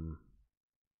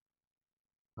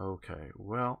 Okay,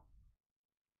 well,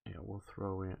 yeah, we'll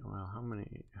throw in, well, how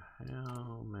many,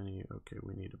 okay,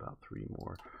 we need about 3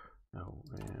 more. No,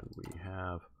 and we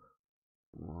have,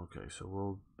 okay,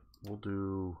 so we'll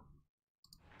do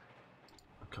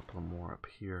a couple of more up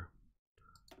here.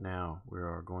 Now, we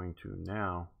are going to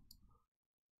now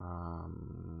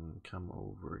come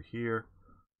over here.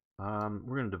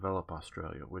 We're going to develop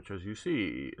Australia, which, as you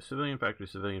see, civilian factory,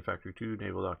 2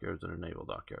 naval dockyards, and a naval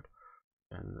dockyard.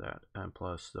 And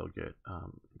plus they'll get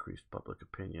increased public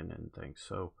opinion and things.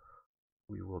 So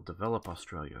we will develop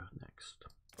Australia next.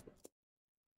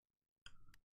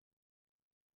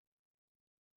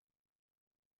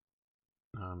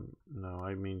 No,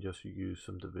 I mean just use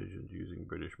some divisions using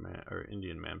British or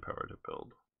Indian manpower to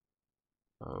build.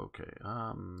 Okay,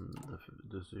 the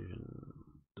decision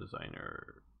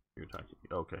designer. You're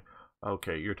talking.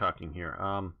 Okay, you're talking here.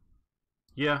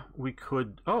 Yeah, we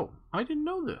could. Oh, I didn't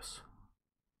know this.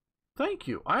 Thank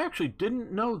you. I actually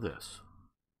didn't know this.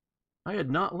 I had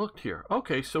not looked here.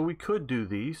 Okay, so we could do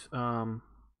these.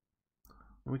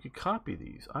 We could copy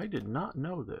these. I did not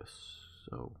know this.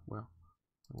 So, well,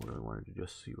 I really wanted to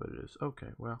just see what it is.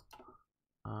 Okay, well,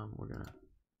 we're gonna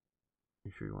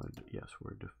make sure you wanted to. Yes,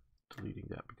 we're deleting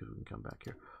that because we can come back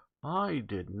here. I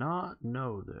did not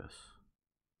know this.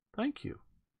 Thank you.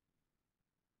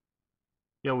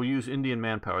 Yeah, we'll use Indian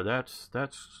manpower. That's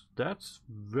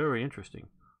very interesting.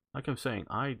 Like I'm saying,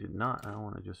 I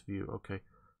want to just view. Okay,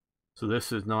 so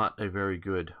this is not a very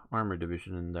good armor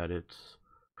division in that it's,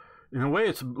 in a way,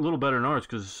 it's a little better than ours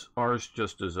because ours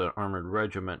just is an armored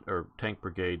regiment or tank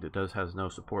brigade that has no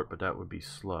support, but that would be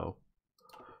slow.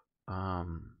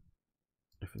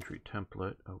 Infantry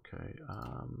template. Okay.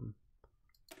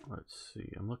 Let's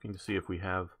see. I'm looking to see if we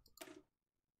have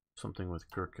something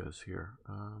with Gurkhas here.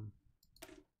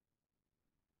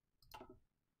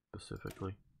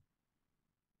 Specifically.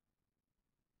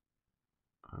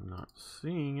 I'm not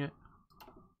seeing it.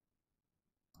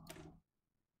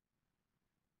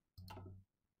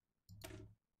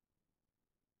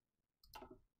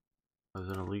 As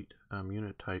an elite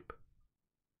unit type.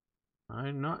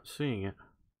 I'm not seeing it.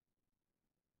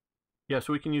 Yeah,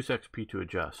 so we can use XP to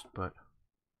adjust, but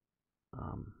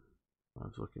I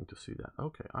was looking to see that.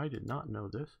 Okay, I did not know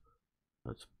this.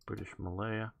 That's British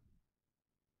Malaya.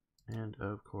 And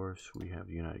of course we have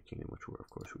the United Kingdom, which of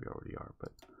course we already are,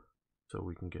 but so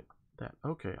we can get that.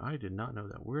 Okay, I did not know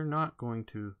that. We're not going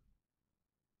to,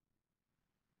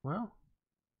 well,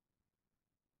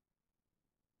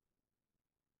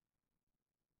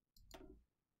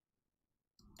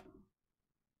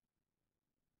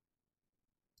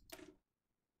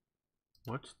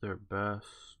 what's their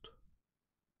best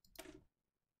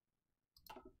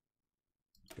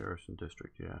garrison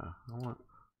district? Yeah, I want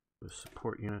the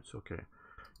support units. Okay,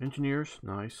 engineers,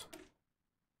 nice.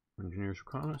 Engineers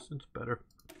reconnaissance, better.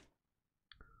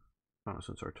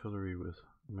 Reconnaissance artillery with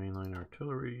mainline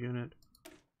artillery unit.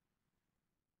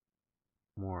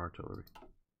 More artillery.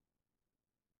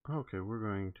 Okay, we're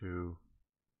going to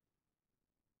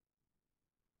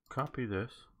copy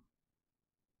this.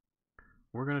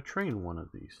 We're going to train one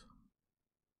of these.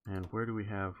 And where do we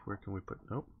have, where can we put,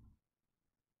 nope.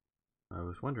 I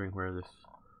was wondering where this,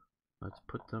 let's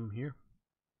put them here.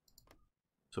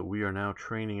 So we are now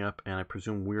training up, and I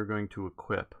presume we're going to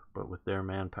equip, but with their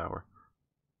manpower.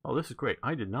 Oh, this is great.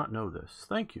 I did not know this.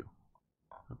 Thank you.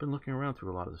 I've been looking around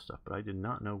through a lot of this stuff, but I did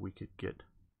not know we could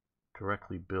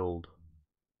directly build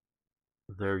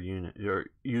their unit, or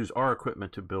use our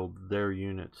equipment to build their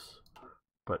units,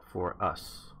 but for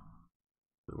us.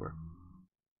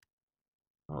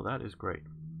 Oh, that is great.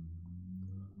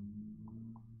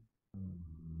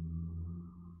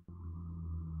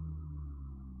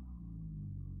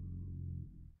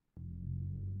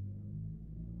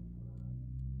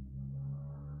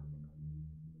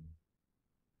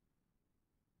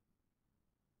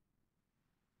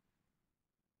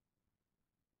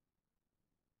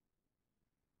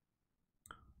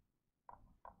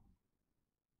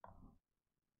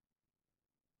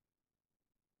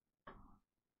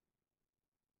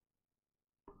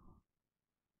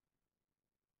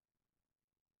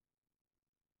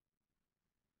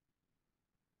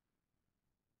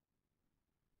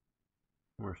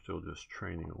 We're still just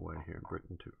training away here in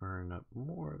Britain to earn up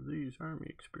more of these army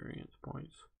experience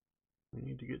points. We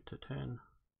need to get to 10.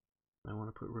 I want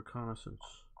to put reconnaissance.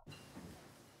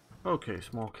 Okay,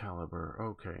 small caliber.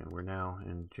 Okay, and we're now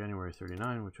in January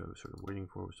 39, which I was sort of waiting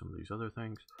for with some of these other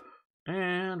things.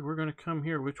 And we're going to come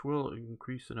here, which will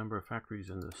increase the number of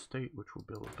factories in the state, which will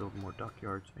be able to build more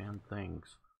dockyards and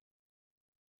things.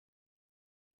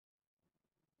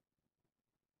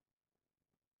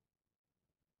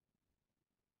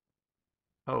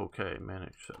 Okay,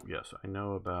 manage. So, yes, I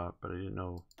know about, but I didn't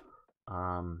know.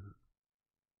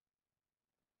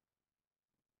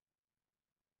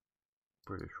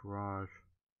 British Raj.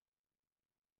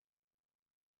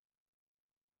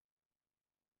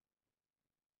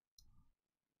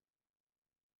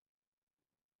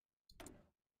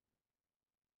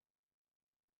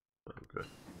 Very good.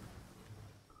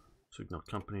 Signal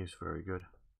companies, very good.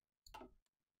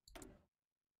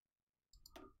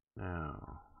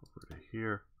 Now over to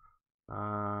here.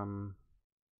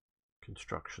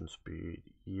 Construction speed.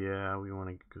 Yeah, we want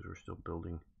to, because we're still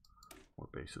building more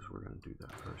bases. We're going to do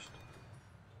that first.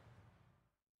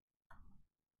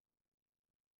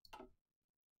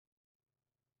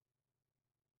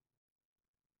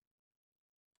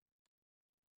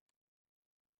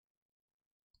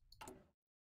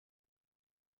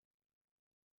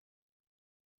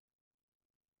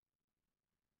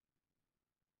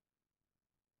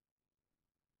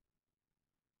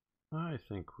 I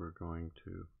think we're going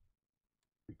to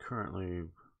be currently,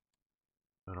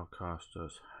 that'll cost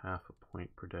us half a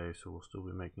point per day, so we'll still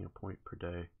be making a point per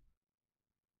day.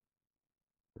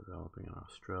 Developing in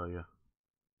Australia.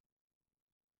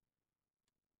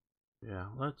 Yeah,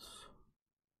 let's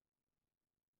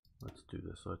do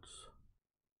this. Let's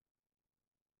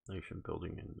nation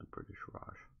building in the British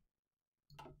Raj.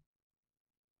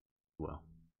 Well,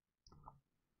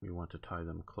 we want to tie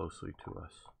them closely to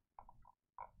us.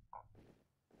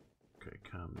 Okay,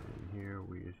 come in here.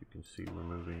 We, as you can see, we're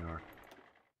moving our,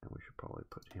 and we should probably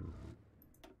put him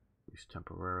at least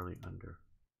temporarily under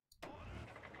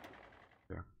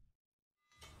there.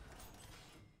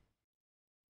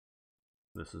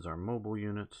 This is our mobile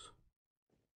units.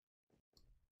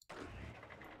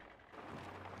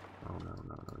 Oh no,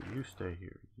 no, no, you stay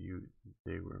here.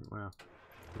 They were, well,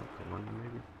 for London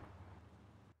maybe?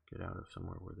 Get out of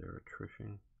somewhere where they're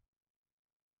attrition.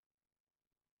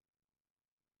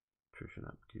 Attrition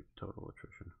up, keep total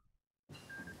attrition.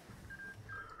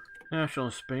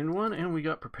 National Spain won, and we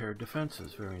got prepared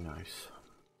defenses. Very nice.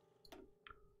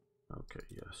 Okay,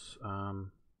 yes.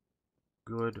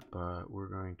 Good, but we're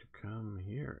going to come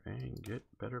here and get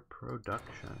better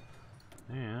production.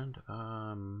 And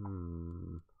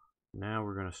now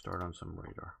we're going to start on some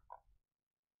radar.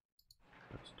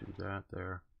 Let's do that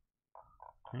there.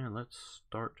 And let's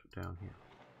start down here.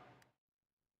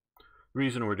 The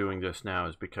reason we're doing this now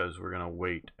is because we're going to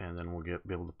wait, and then we'll be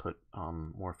able to put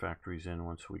more factories in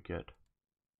once we get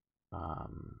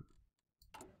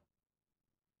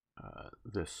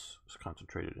this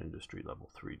concentrated industry level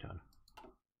 3 done.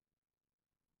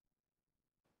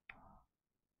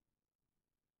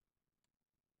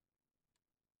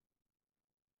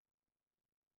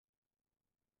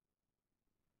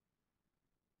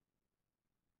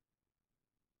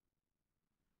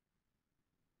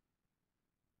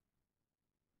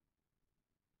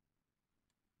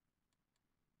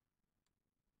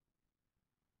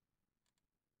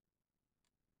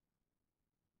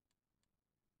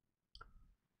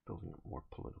 Building up more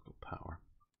political power.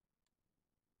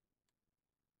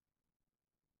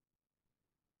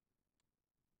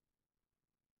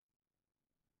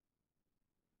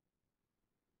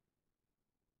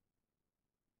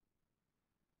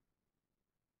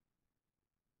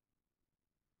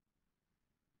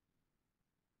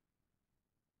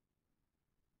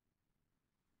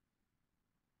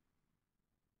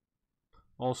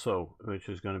 Also, which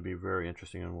is going to be very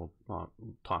interesting, and we'll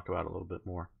talk about it a little bit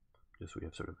more, because we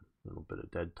have sort of a little bit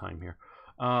of dead time here,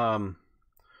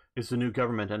 is the new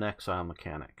government and exile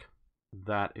mechanic.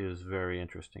 That is very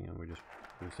interesting, and we're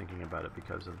thinking about it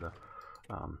because of the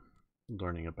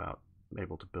learning about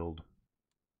able to build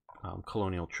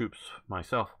colonial troops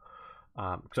myself,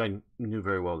 because I knew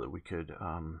very well that we could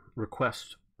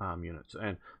request units,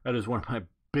 and that is one of my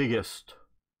biggest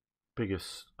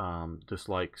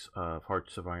dislikes of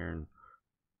Hearts of Iron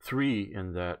 3,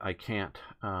 in that I can't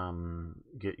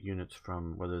get units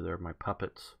from, whether they're my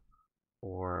puppets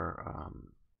or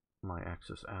my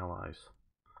Axis allies,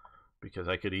 because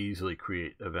I could easily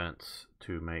create events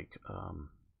to make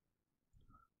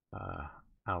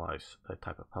allies a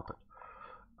type of puppet,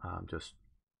 just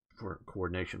for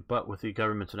coordination. But with the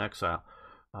governments in exile,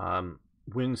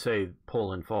 when, say,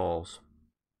 Poland falls,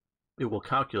 it will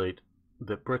calculate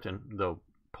that Britain, though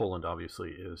Poland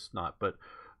obviously is not, but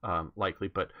likely,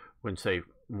 but when, say,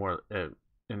 more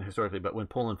and historically, but when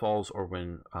Poland falls or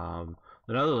when the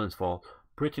Netherlands fall,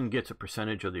 Britain gets a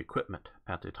percentage of the equipment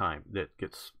at the time that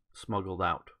gets smuggled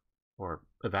out or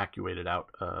evacuated out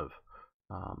of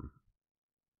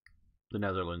the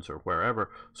Netherlands or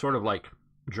wherever, sort of like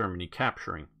Germany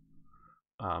capturing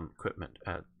equipment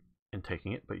and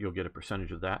taking it, but you'll get a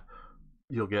percentage of that.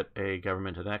 You'll get a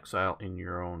government in exile in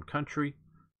your own country,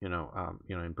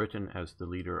 in Britain as the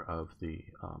leader of the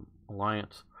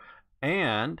alliance,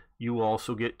 and you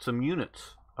also get some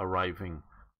units arriving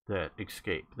that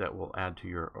escape that will add to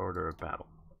your order of battle.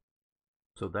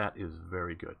 So that is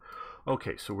very good.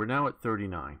 Okay, so we're now at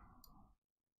 39.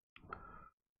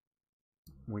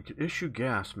 We could issue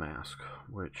gas mask,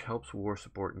 which helps war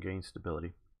support and gain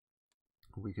stability.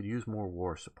 We could use more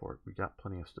war support. We got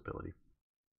plenty of stability.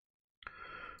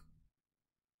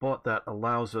 But that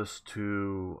allows us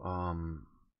to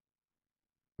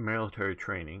military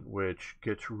training, which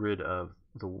gets rid of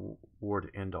the war to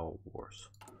end all wars.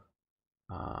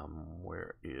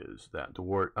 Where is that? The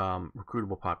war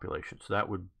recruitable population. So that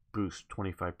would boost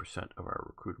 25% of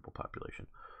our recruitable population.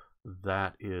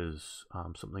 That is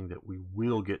something that we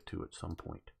will get to at some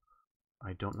point.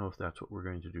 I don't know if that's what we're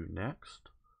going to do next,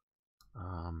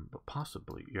 but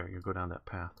possibly. Yeah, you go down that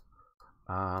path.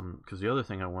 Because the other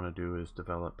thing I want to do is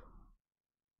develop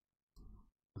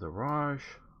the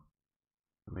Raj.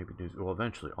 Maybe do, well,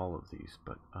 eventually all of these,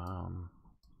 but I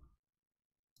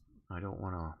don't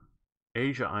want to.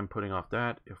 Asia, I'm putting off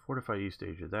that. Fortify East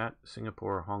Asia, that.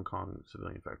 Singapore, Hong Kong,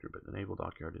 civilian factory, but the naval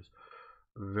dockyard is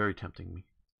very tempting me.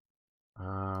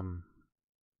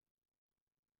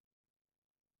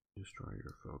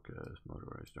 Destroyer focus,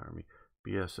 motorized army,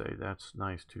 BSA. That's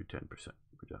nice too. 10%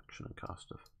 reduction in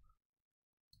cost of.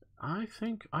 I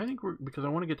think we're, because I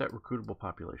want to get that recruitable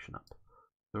population up.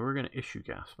 So we're going to issue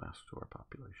gas masks to our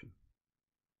population.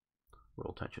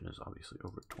 World tension is obviously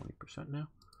over 20% now.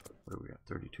 What do we got?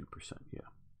 32%. Yeah.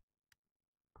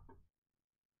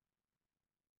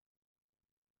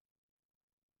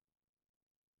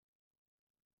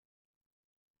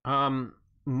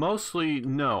 Mostly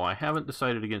no. I haven't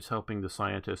decided against helping the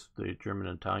scientists, the German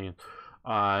and Italian.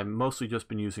 I've mostly just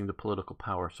been using the political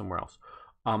power somewhere else.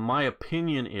 My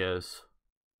opinion is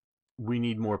we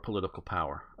need more political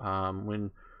power.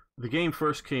 When the game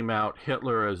first came out,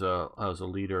 Hitler as a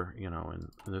leader, in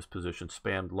this position,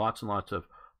 spammed lots and lots of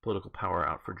political power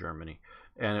out for Germany,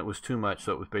 and it was too much,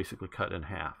 so it was basically cut in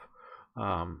half.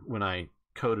 When I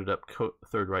coded up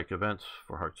Third Reich events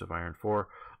for Hearts of Iron 4,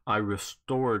 I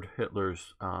restored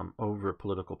Hitler's over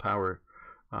political power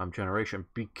generation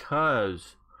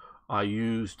because I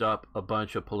used up a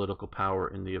bunch of political power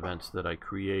in the events that I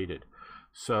created.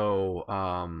 So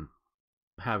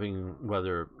having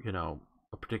whether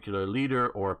a particular leader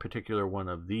or a particular one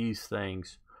of these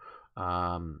things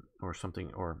or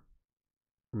something, or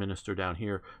minister down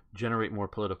here generate more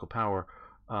political power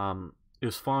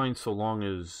is fine, so long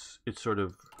as it's sort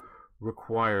of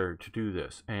required to do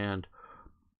this. And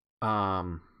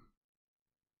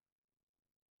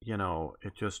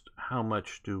it just, how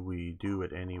much do we do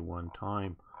at any one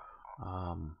time?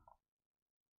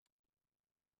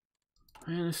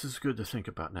 And this is good to think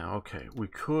about now. Okay, we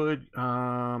could,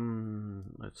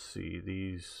 let's see,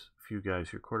 these few guys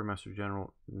here, Quartermaster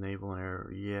General, Naval and Air,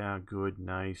 yeah, good,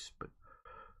 nice, but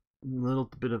a little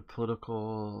bit of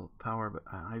political power, but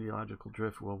ideological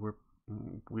drift, well,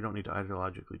 we don't need to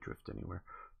ideologically drift anywhere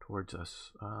towards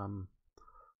us.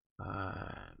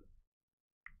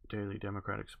 Daily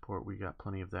democratic support, we got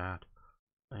plenty of that.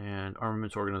 And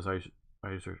armaments organizer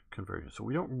conversion. So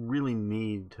we don't really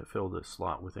need to fill this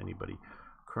slot with anybody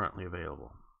currently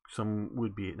available. Some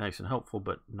would be nice and helpful,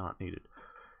 but not needed.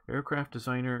 Aircraft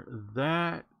designer,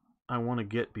 that I want to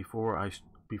get before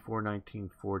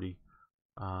 1940,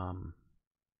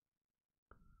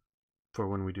 for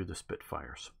when we do the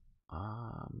Spitfires.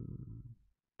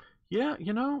 Yeah,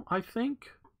 I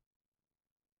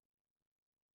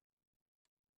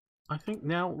think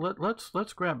now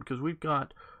let's grab, because we've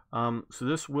got so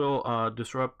this will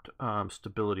disrupt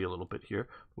stability a little bit here.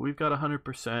 But we've got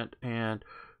 100%, and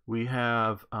we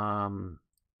have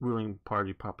ruling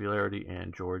party popularity,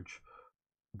 and George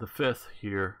V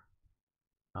here.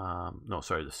 No,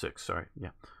 sorry, the 6th. Sorry,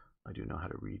 yeah, I do know how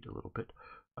to read a little bit.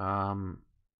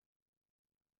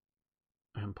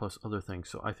 And plus other things,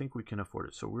 so I think we can afford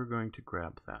it. So we're going to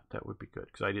grab that. That would be good,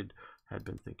 because I had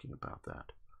been thinking about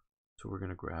that. So we're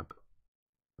going to grab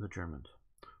the Germans.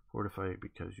 Fortify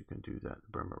because you can do that.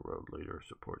 Burma Road later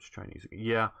supports Chinese.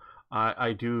 Yeah,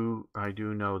 I do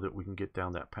know that we can get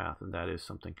down that path, and that is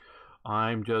something.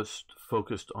 I'm just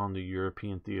focused on the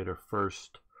European theater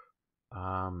first,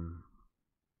 and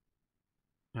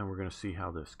we're going to see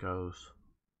how this goes.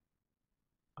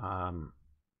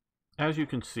 As you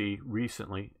can see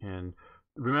recently, and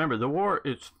remember the war,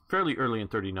 it's fairly early in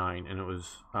 39, and it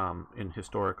was in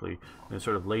historically in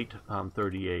sort of late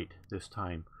 38 this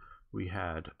time we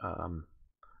had, and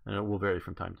it will vary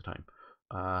from time to time,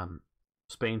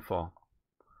 Spain fall,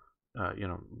 you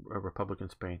know, a Republican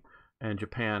Spain, and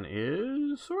Japan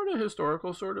is sort of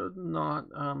historical, sort of not,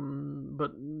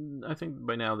 but I think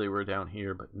by now they were down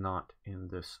here, but not in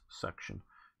this section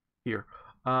here.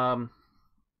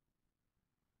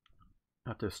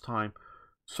 At this time.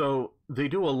 So they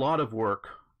do a lot of work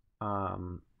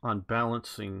on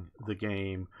balancing the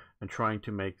game and trying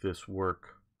to make this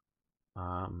work.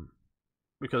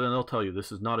 Because then they'll tell you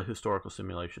this is not a historical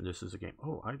simulation. This is a game.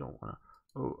 Oh, I don't want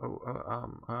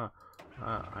to.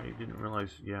 I didn't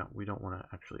realize. Yeah, we don't want to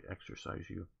actually exercise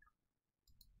you.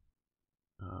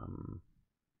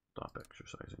 Stop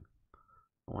exercising.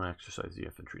 I want to exercise the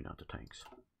infantry, not the tanks.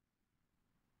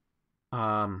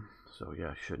 So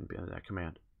yeah, shouldn't be under that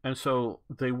command. And so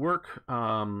they work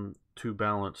to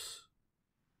balance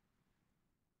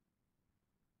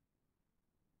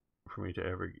for me to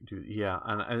ever do. Yeah,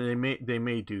 and they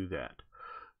may do that,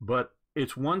 but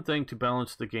it's one thing to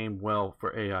balance the game well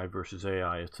for AI versus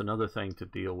AI. It's another thing to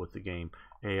deal with the game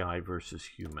AI versus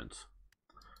humans.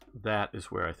 That is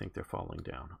where I think they're falling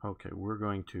down. Okay, we're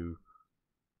going to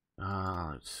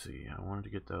let's see. I wanted to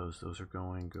get those. Those are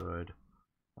going good.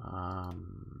 We're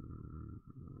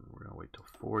gonna wait till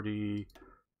 40.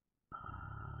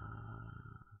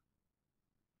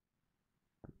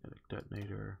 Magnetic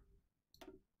detonator.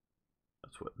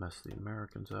 That's what messed the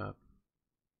Americans up.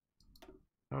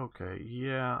 Okay,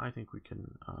 yeah, I think we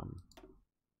can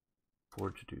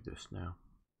afford to do this now.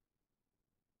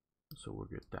 So we'll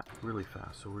get that really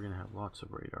fast. So we're gonna have lots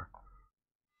of radar.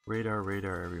 Radar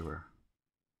everywhere.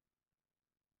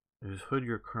 Is Hood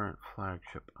your current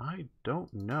flagship? I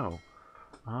don't know.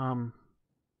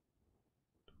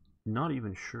 Not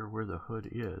even sure where the Hood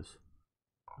is.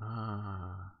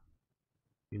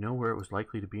 You know where it was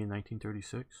likely to be in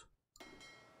 1936?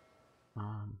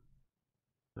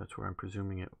 That's where I'm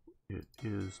presuming it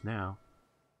is now.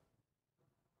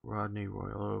 Rodney,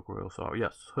 Royal Oak, Royal Saw.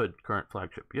 Yes, Hood, current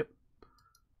flagship. Yep,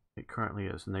 it currently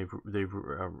is, and they've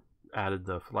added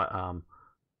the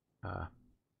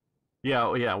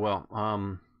yeah, well,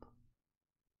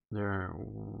 they're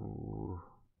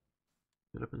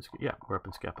up in, yeah, we're up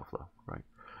in Scapa Flow, right?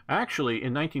 Actually,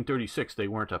 in 1936, they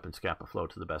weren't up in Scapa Flow,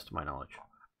 to the best of my knowledge.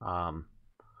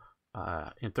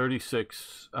 In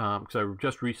 36, because I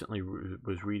just recently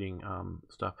was reading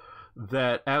stuff,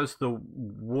 that as the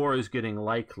war is getting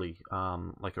likely,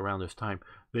 like around this time,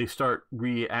 they start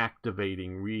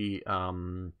reactivating,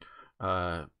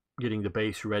 getting the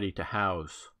base ready to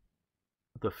house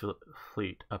the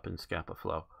fleet up in Scapa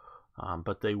Flow,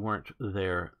 but they weren't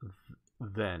there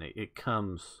then. It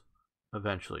comes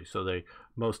eventually. So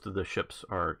most of the ships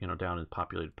are, you know, down in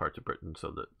populated parts of Britain,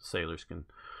 so that sailors can,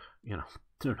 you know,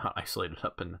 they're not isolated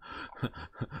up in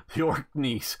the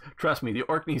Orkneys. Trust me, the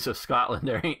Orkneys of Scotland,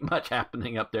 there ain't much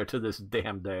happening up there to this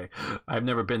damn day. I've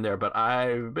never been there, but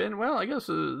I've been, well, I guess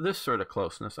this sort of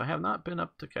closeness. I have not been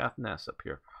up to Caithness up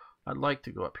here. I'd like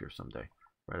to go up here someday,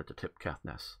 right at the tip,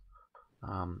 Caithness.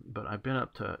 But I've been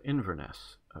up to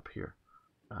Inverness up here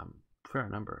a fair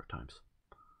number of times.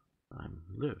 I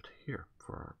lived here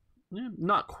for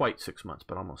not quite 6 months,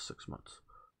 but almost 6 months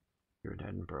here in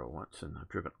Edinburgh once, and I've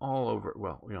driven all over,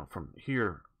 well, you know, from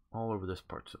here all over this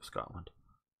parts of Scotland,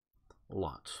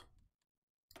 lots,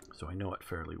 so I know it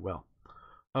fairly well.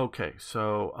 Okay,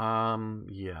 so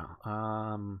yeah,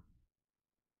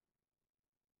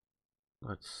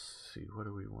 let's see, what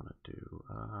do we want to do?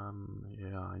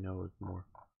 Yeah, I know it's more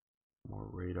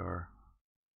radar.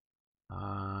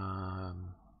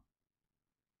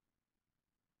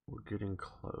 We're getting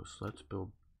close. Let's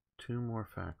build 2 more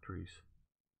factories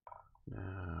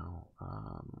now.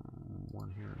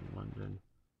 One here in London.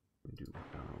 We do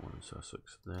one in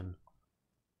Sussex. Then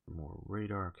more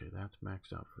radar. Okay, that's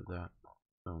maxed out for that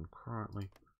zone currently.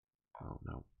 Oh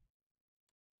no.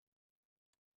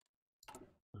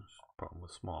 There's a problem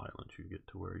with small islands. You get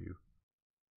to where you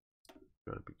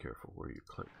gotta be careful where you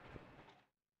click.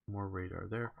 More radar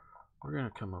there. We're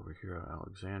gonna come over here to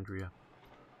Alexandria.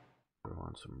 Throw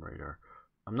on some radar.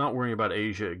 I'm not worrying about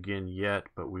Asia again yet,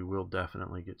 but we will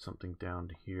definitely get something down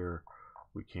to here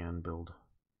we can build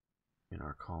in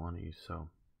our colonies. So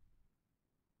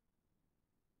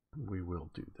we will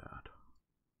do that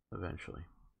eventually.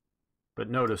 But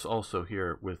notice also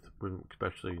here,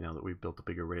 especially now that we've built a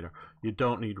bigger radar, you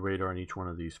don't need radar in each one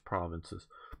of these provinces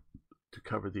to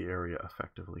cover the area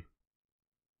effectively,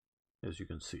 as you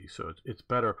can see. So it's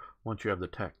better once you have the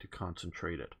tech to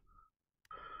concentrate it.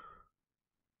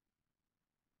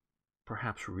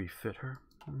 Perhaps refit her?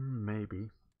 Maybe.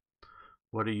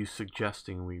 What are you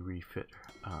suggesting we refit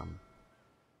her?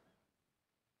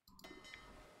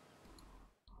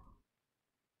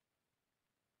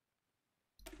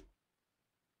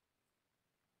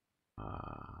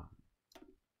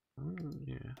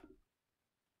 Yeah.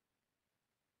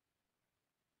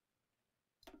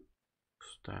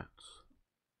 Stats.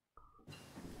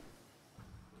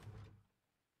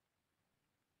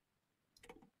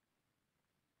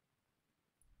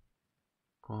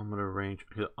 Kilometer range.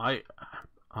 I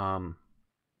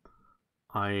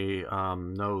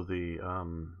know the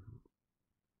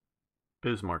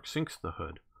Bismarck sinks the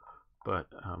hood, but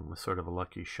with sort of a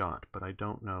lucky shot. But I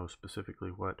don't know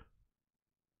specifically what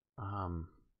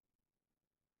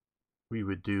we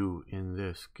would do in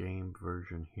this game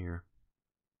version here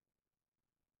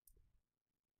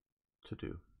to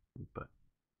do. But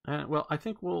well, I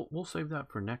think we'll save that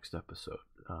for next episode,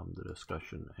 the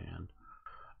discussion and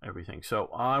everything. So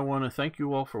I want to thank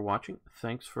you all for watching.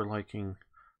 Thanks for liking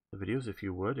the videos. If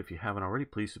you would, if you haven't already,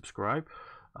 please subscribe.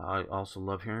 I also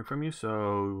love hearing from you,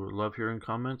 so love hearing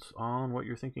comments on what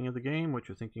you're thinking of the game, what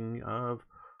you're thinking of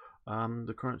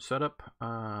the current setup.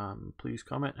 Please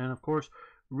comment, and of course,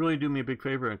 really do me a big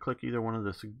favor and click either one of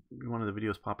the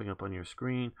videos popping up on your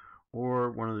screen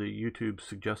or one of the YouTube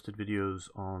suggested videos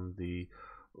on the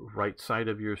right side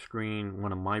of your screen,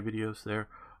 one of my videos there.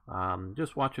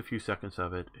 Just watch a few seconds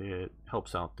of it. It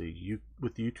helps out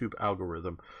with the YouTube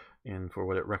algorithm and for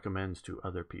what it recommends to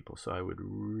other people. So I would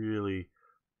really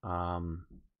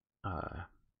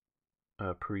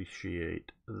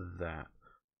appreciate that.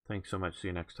 Thanks so much. See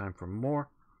you next time for more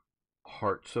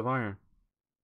Hearts of Iron.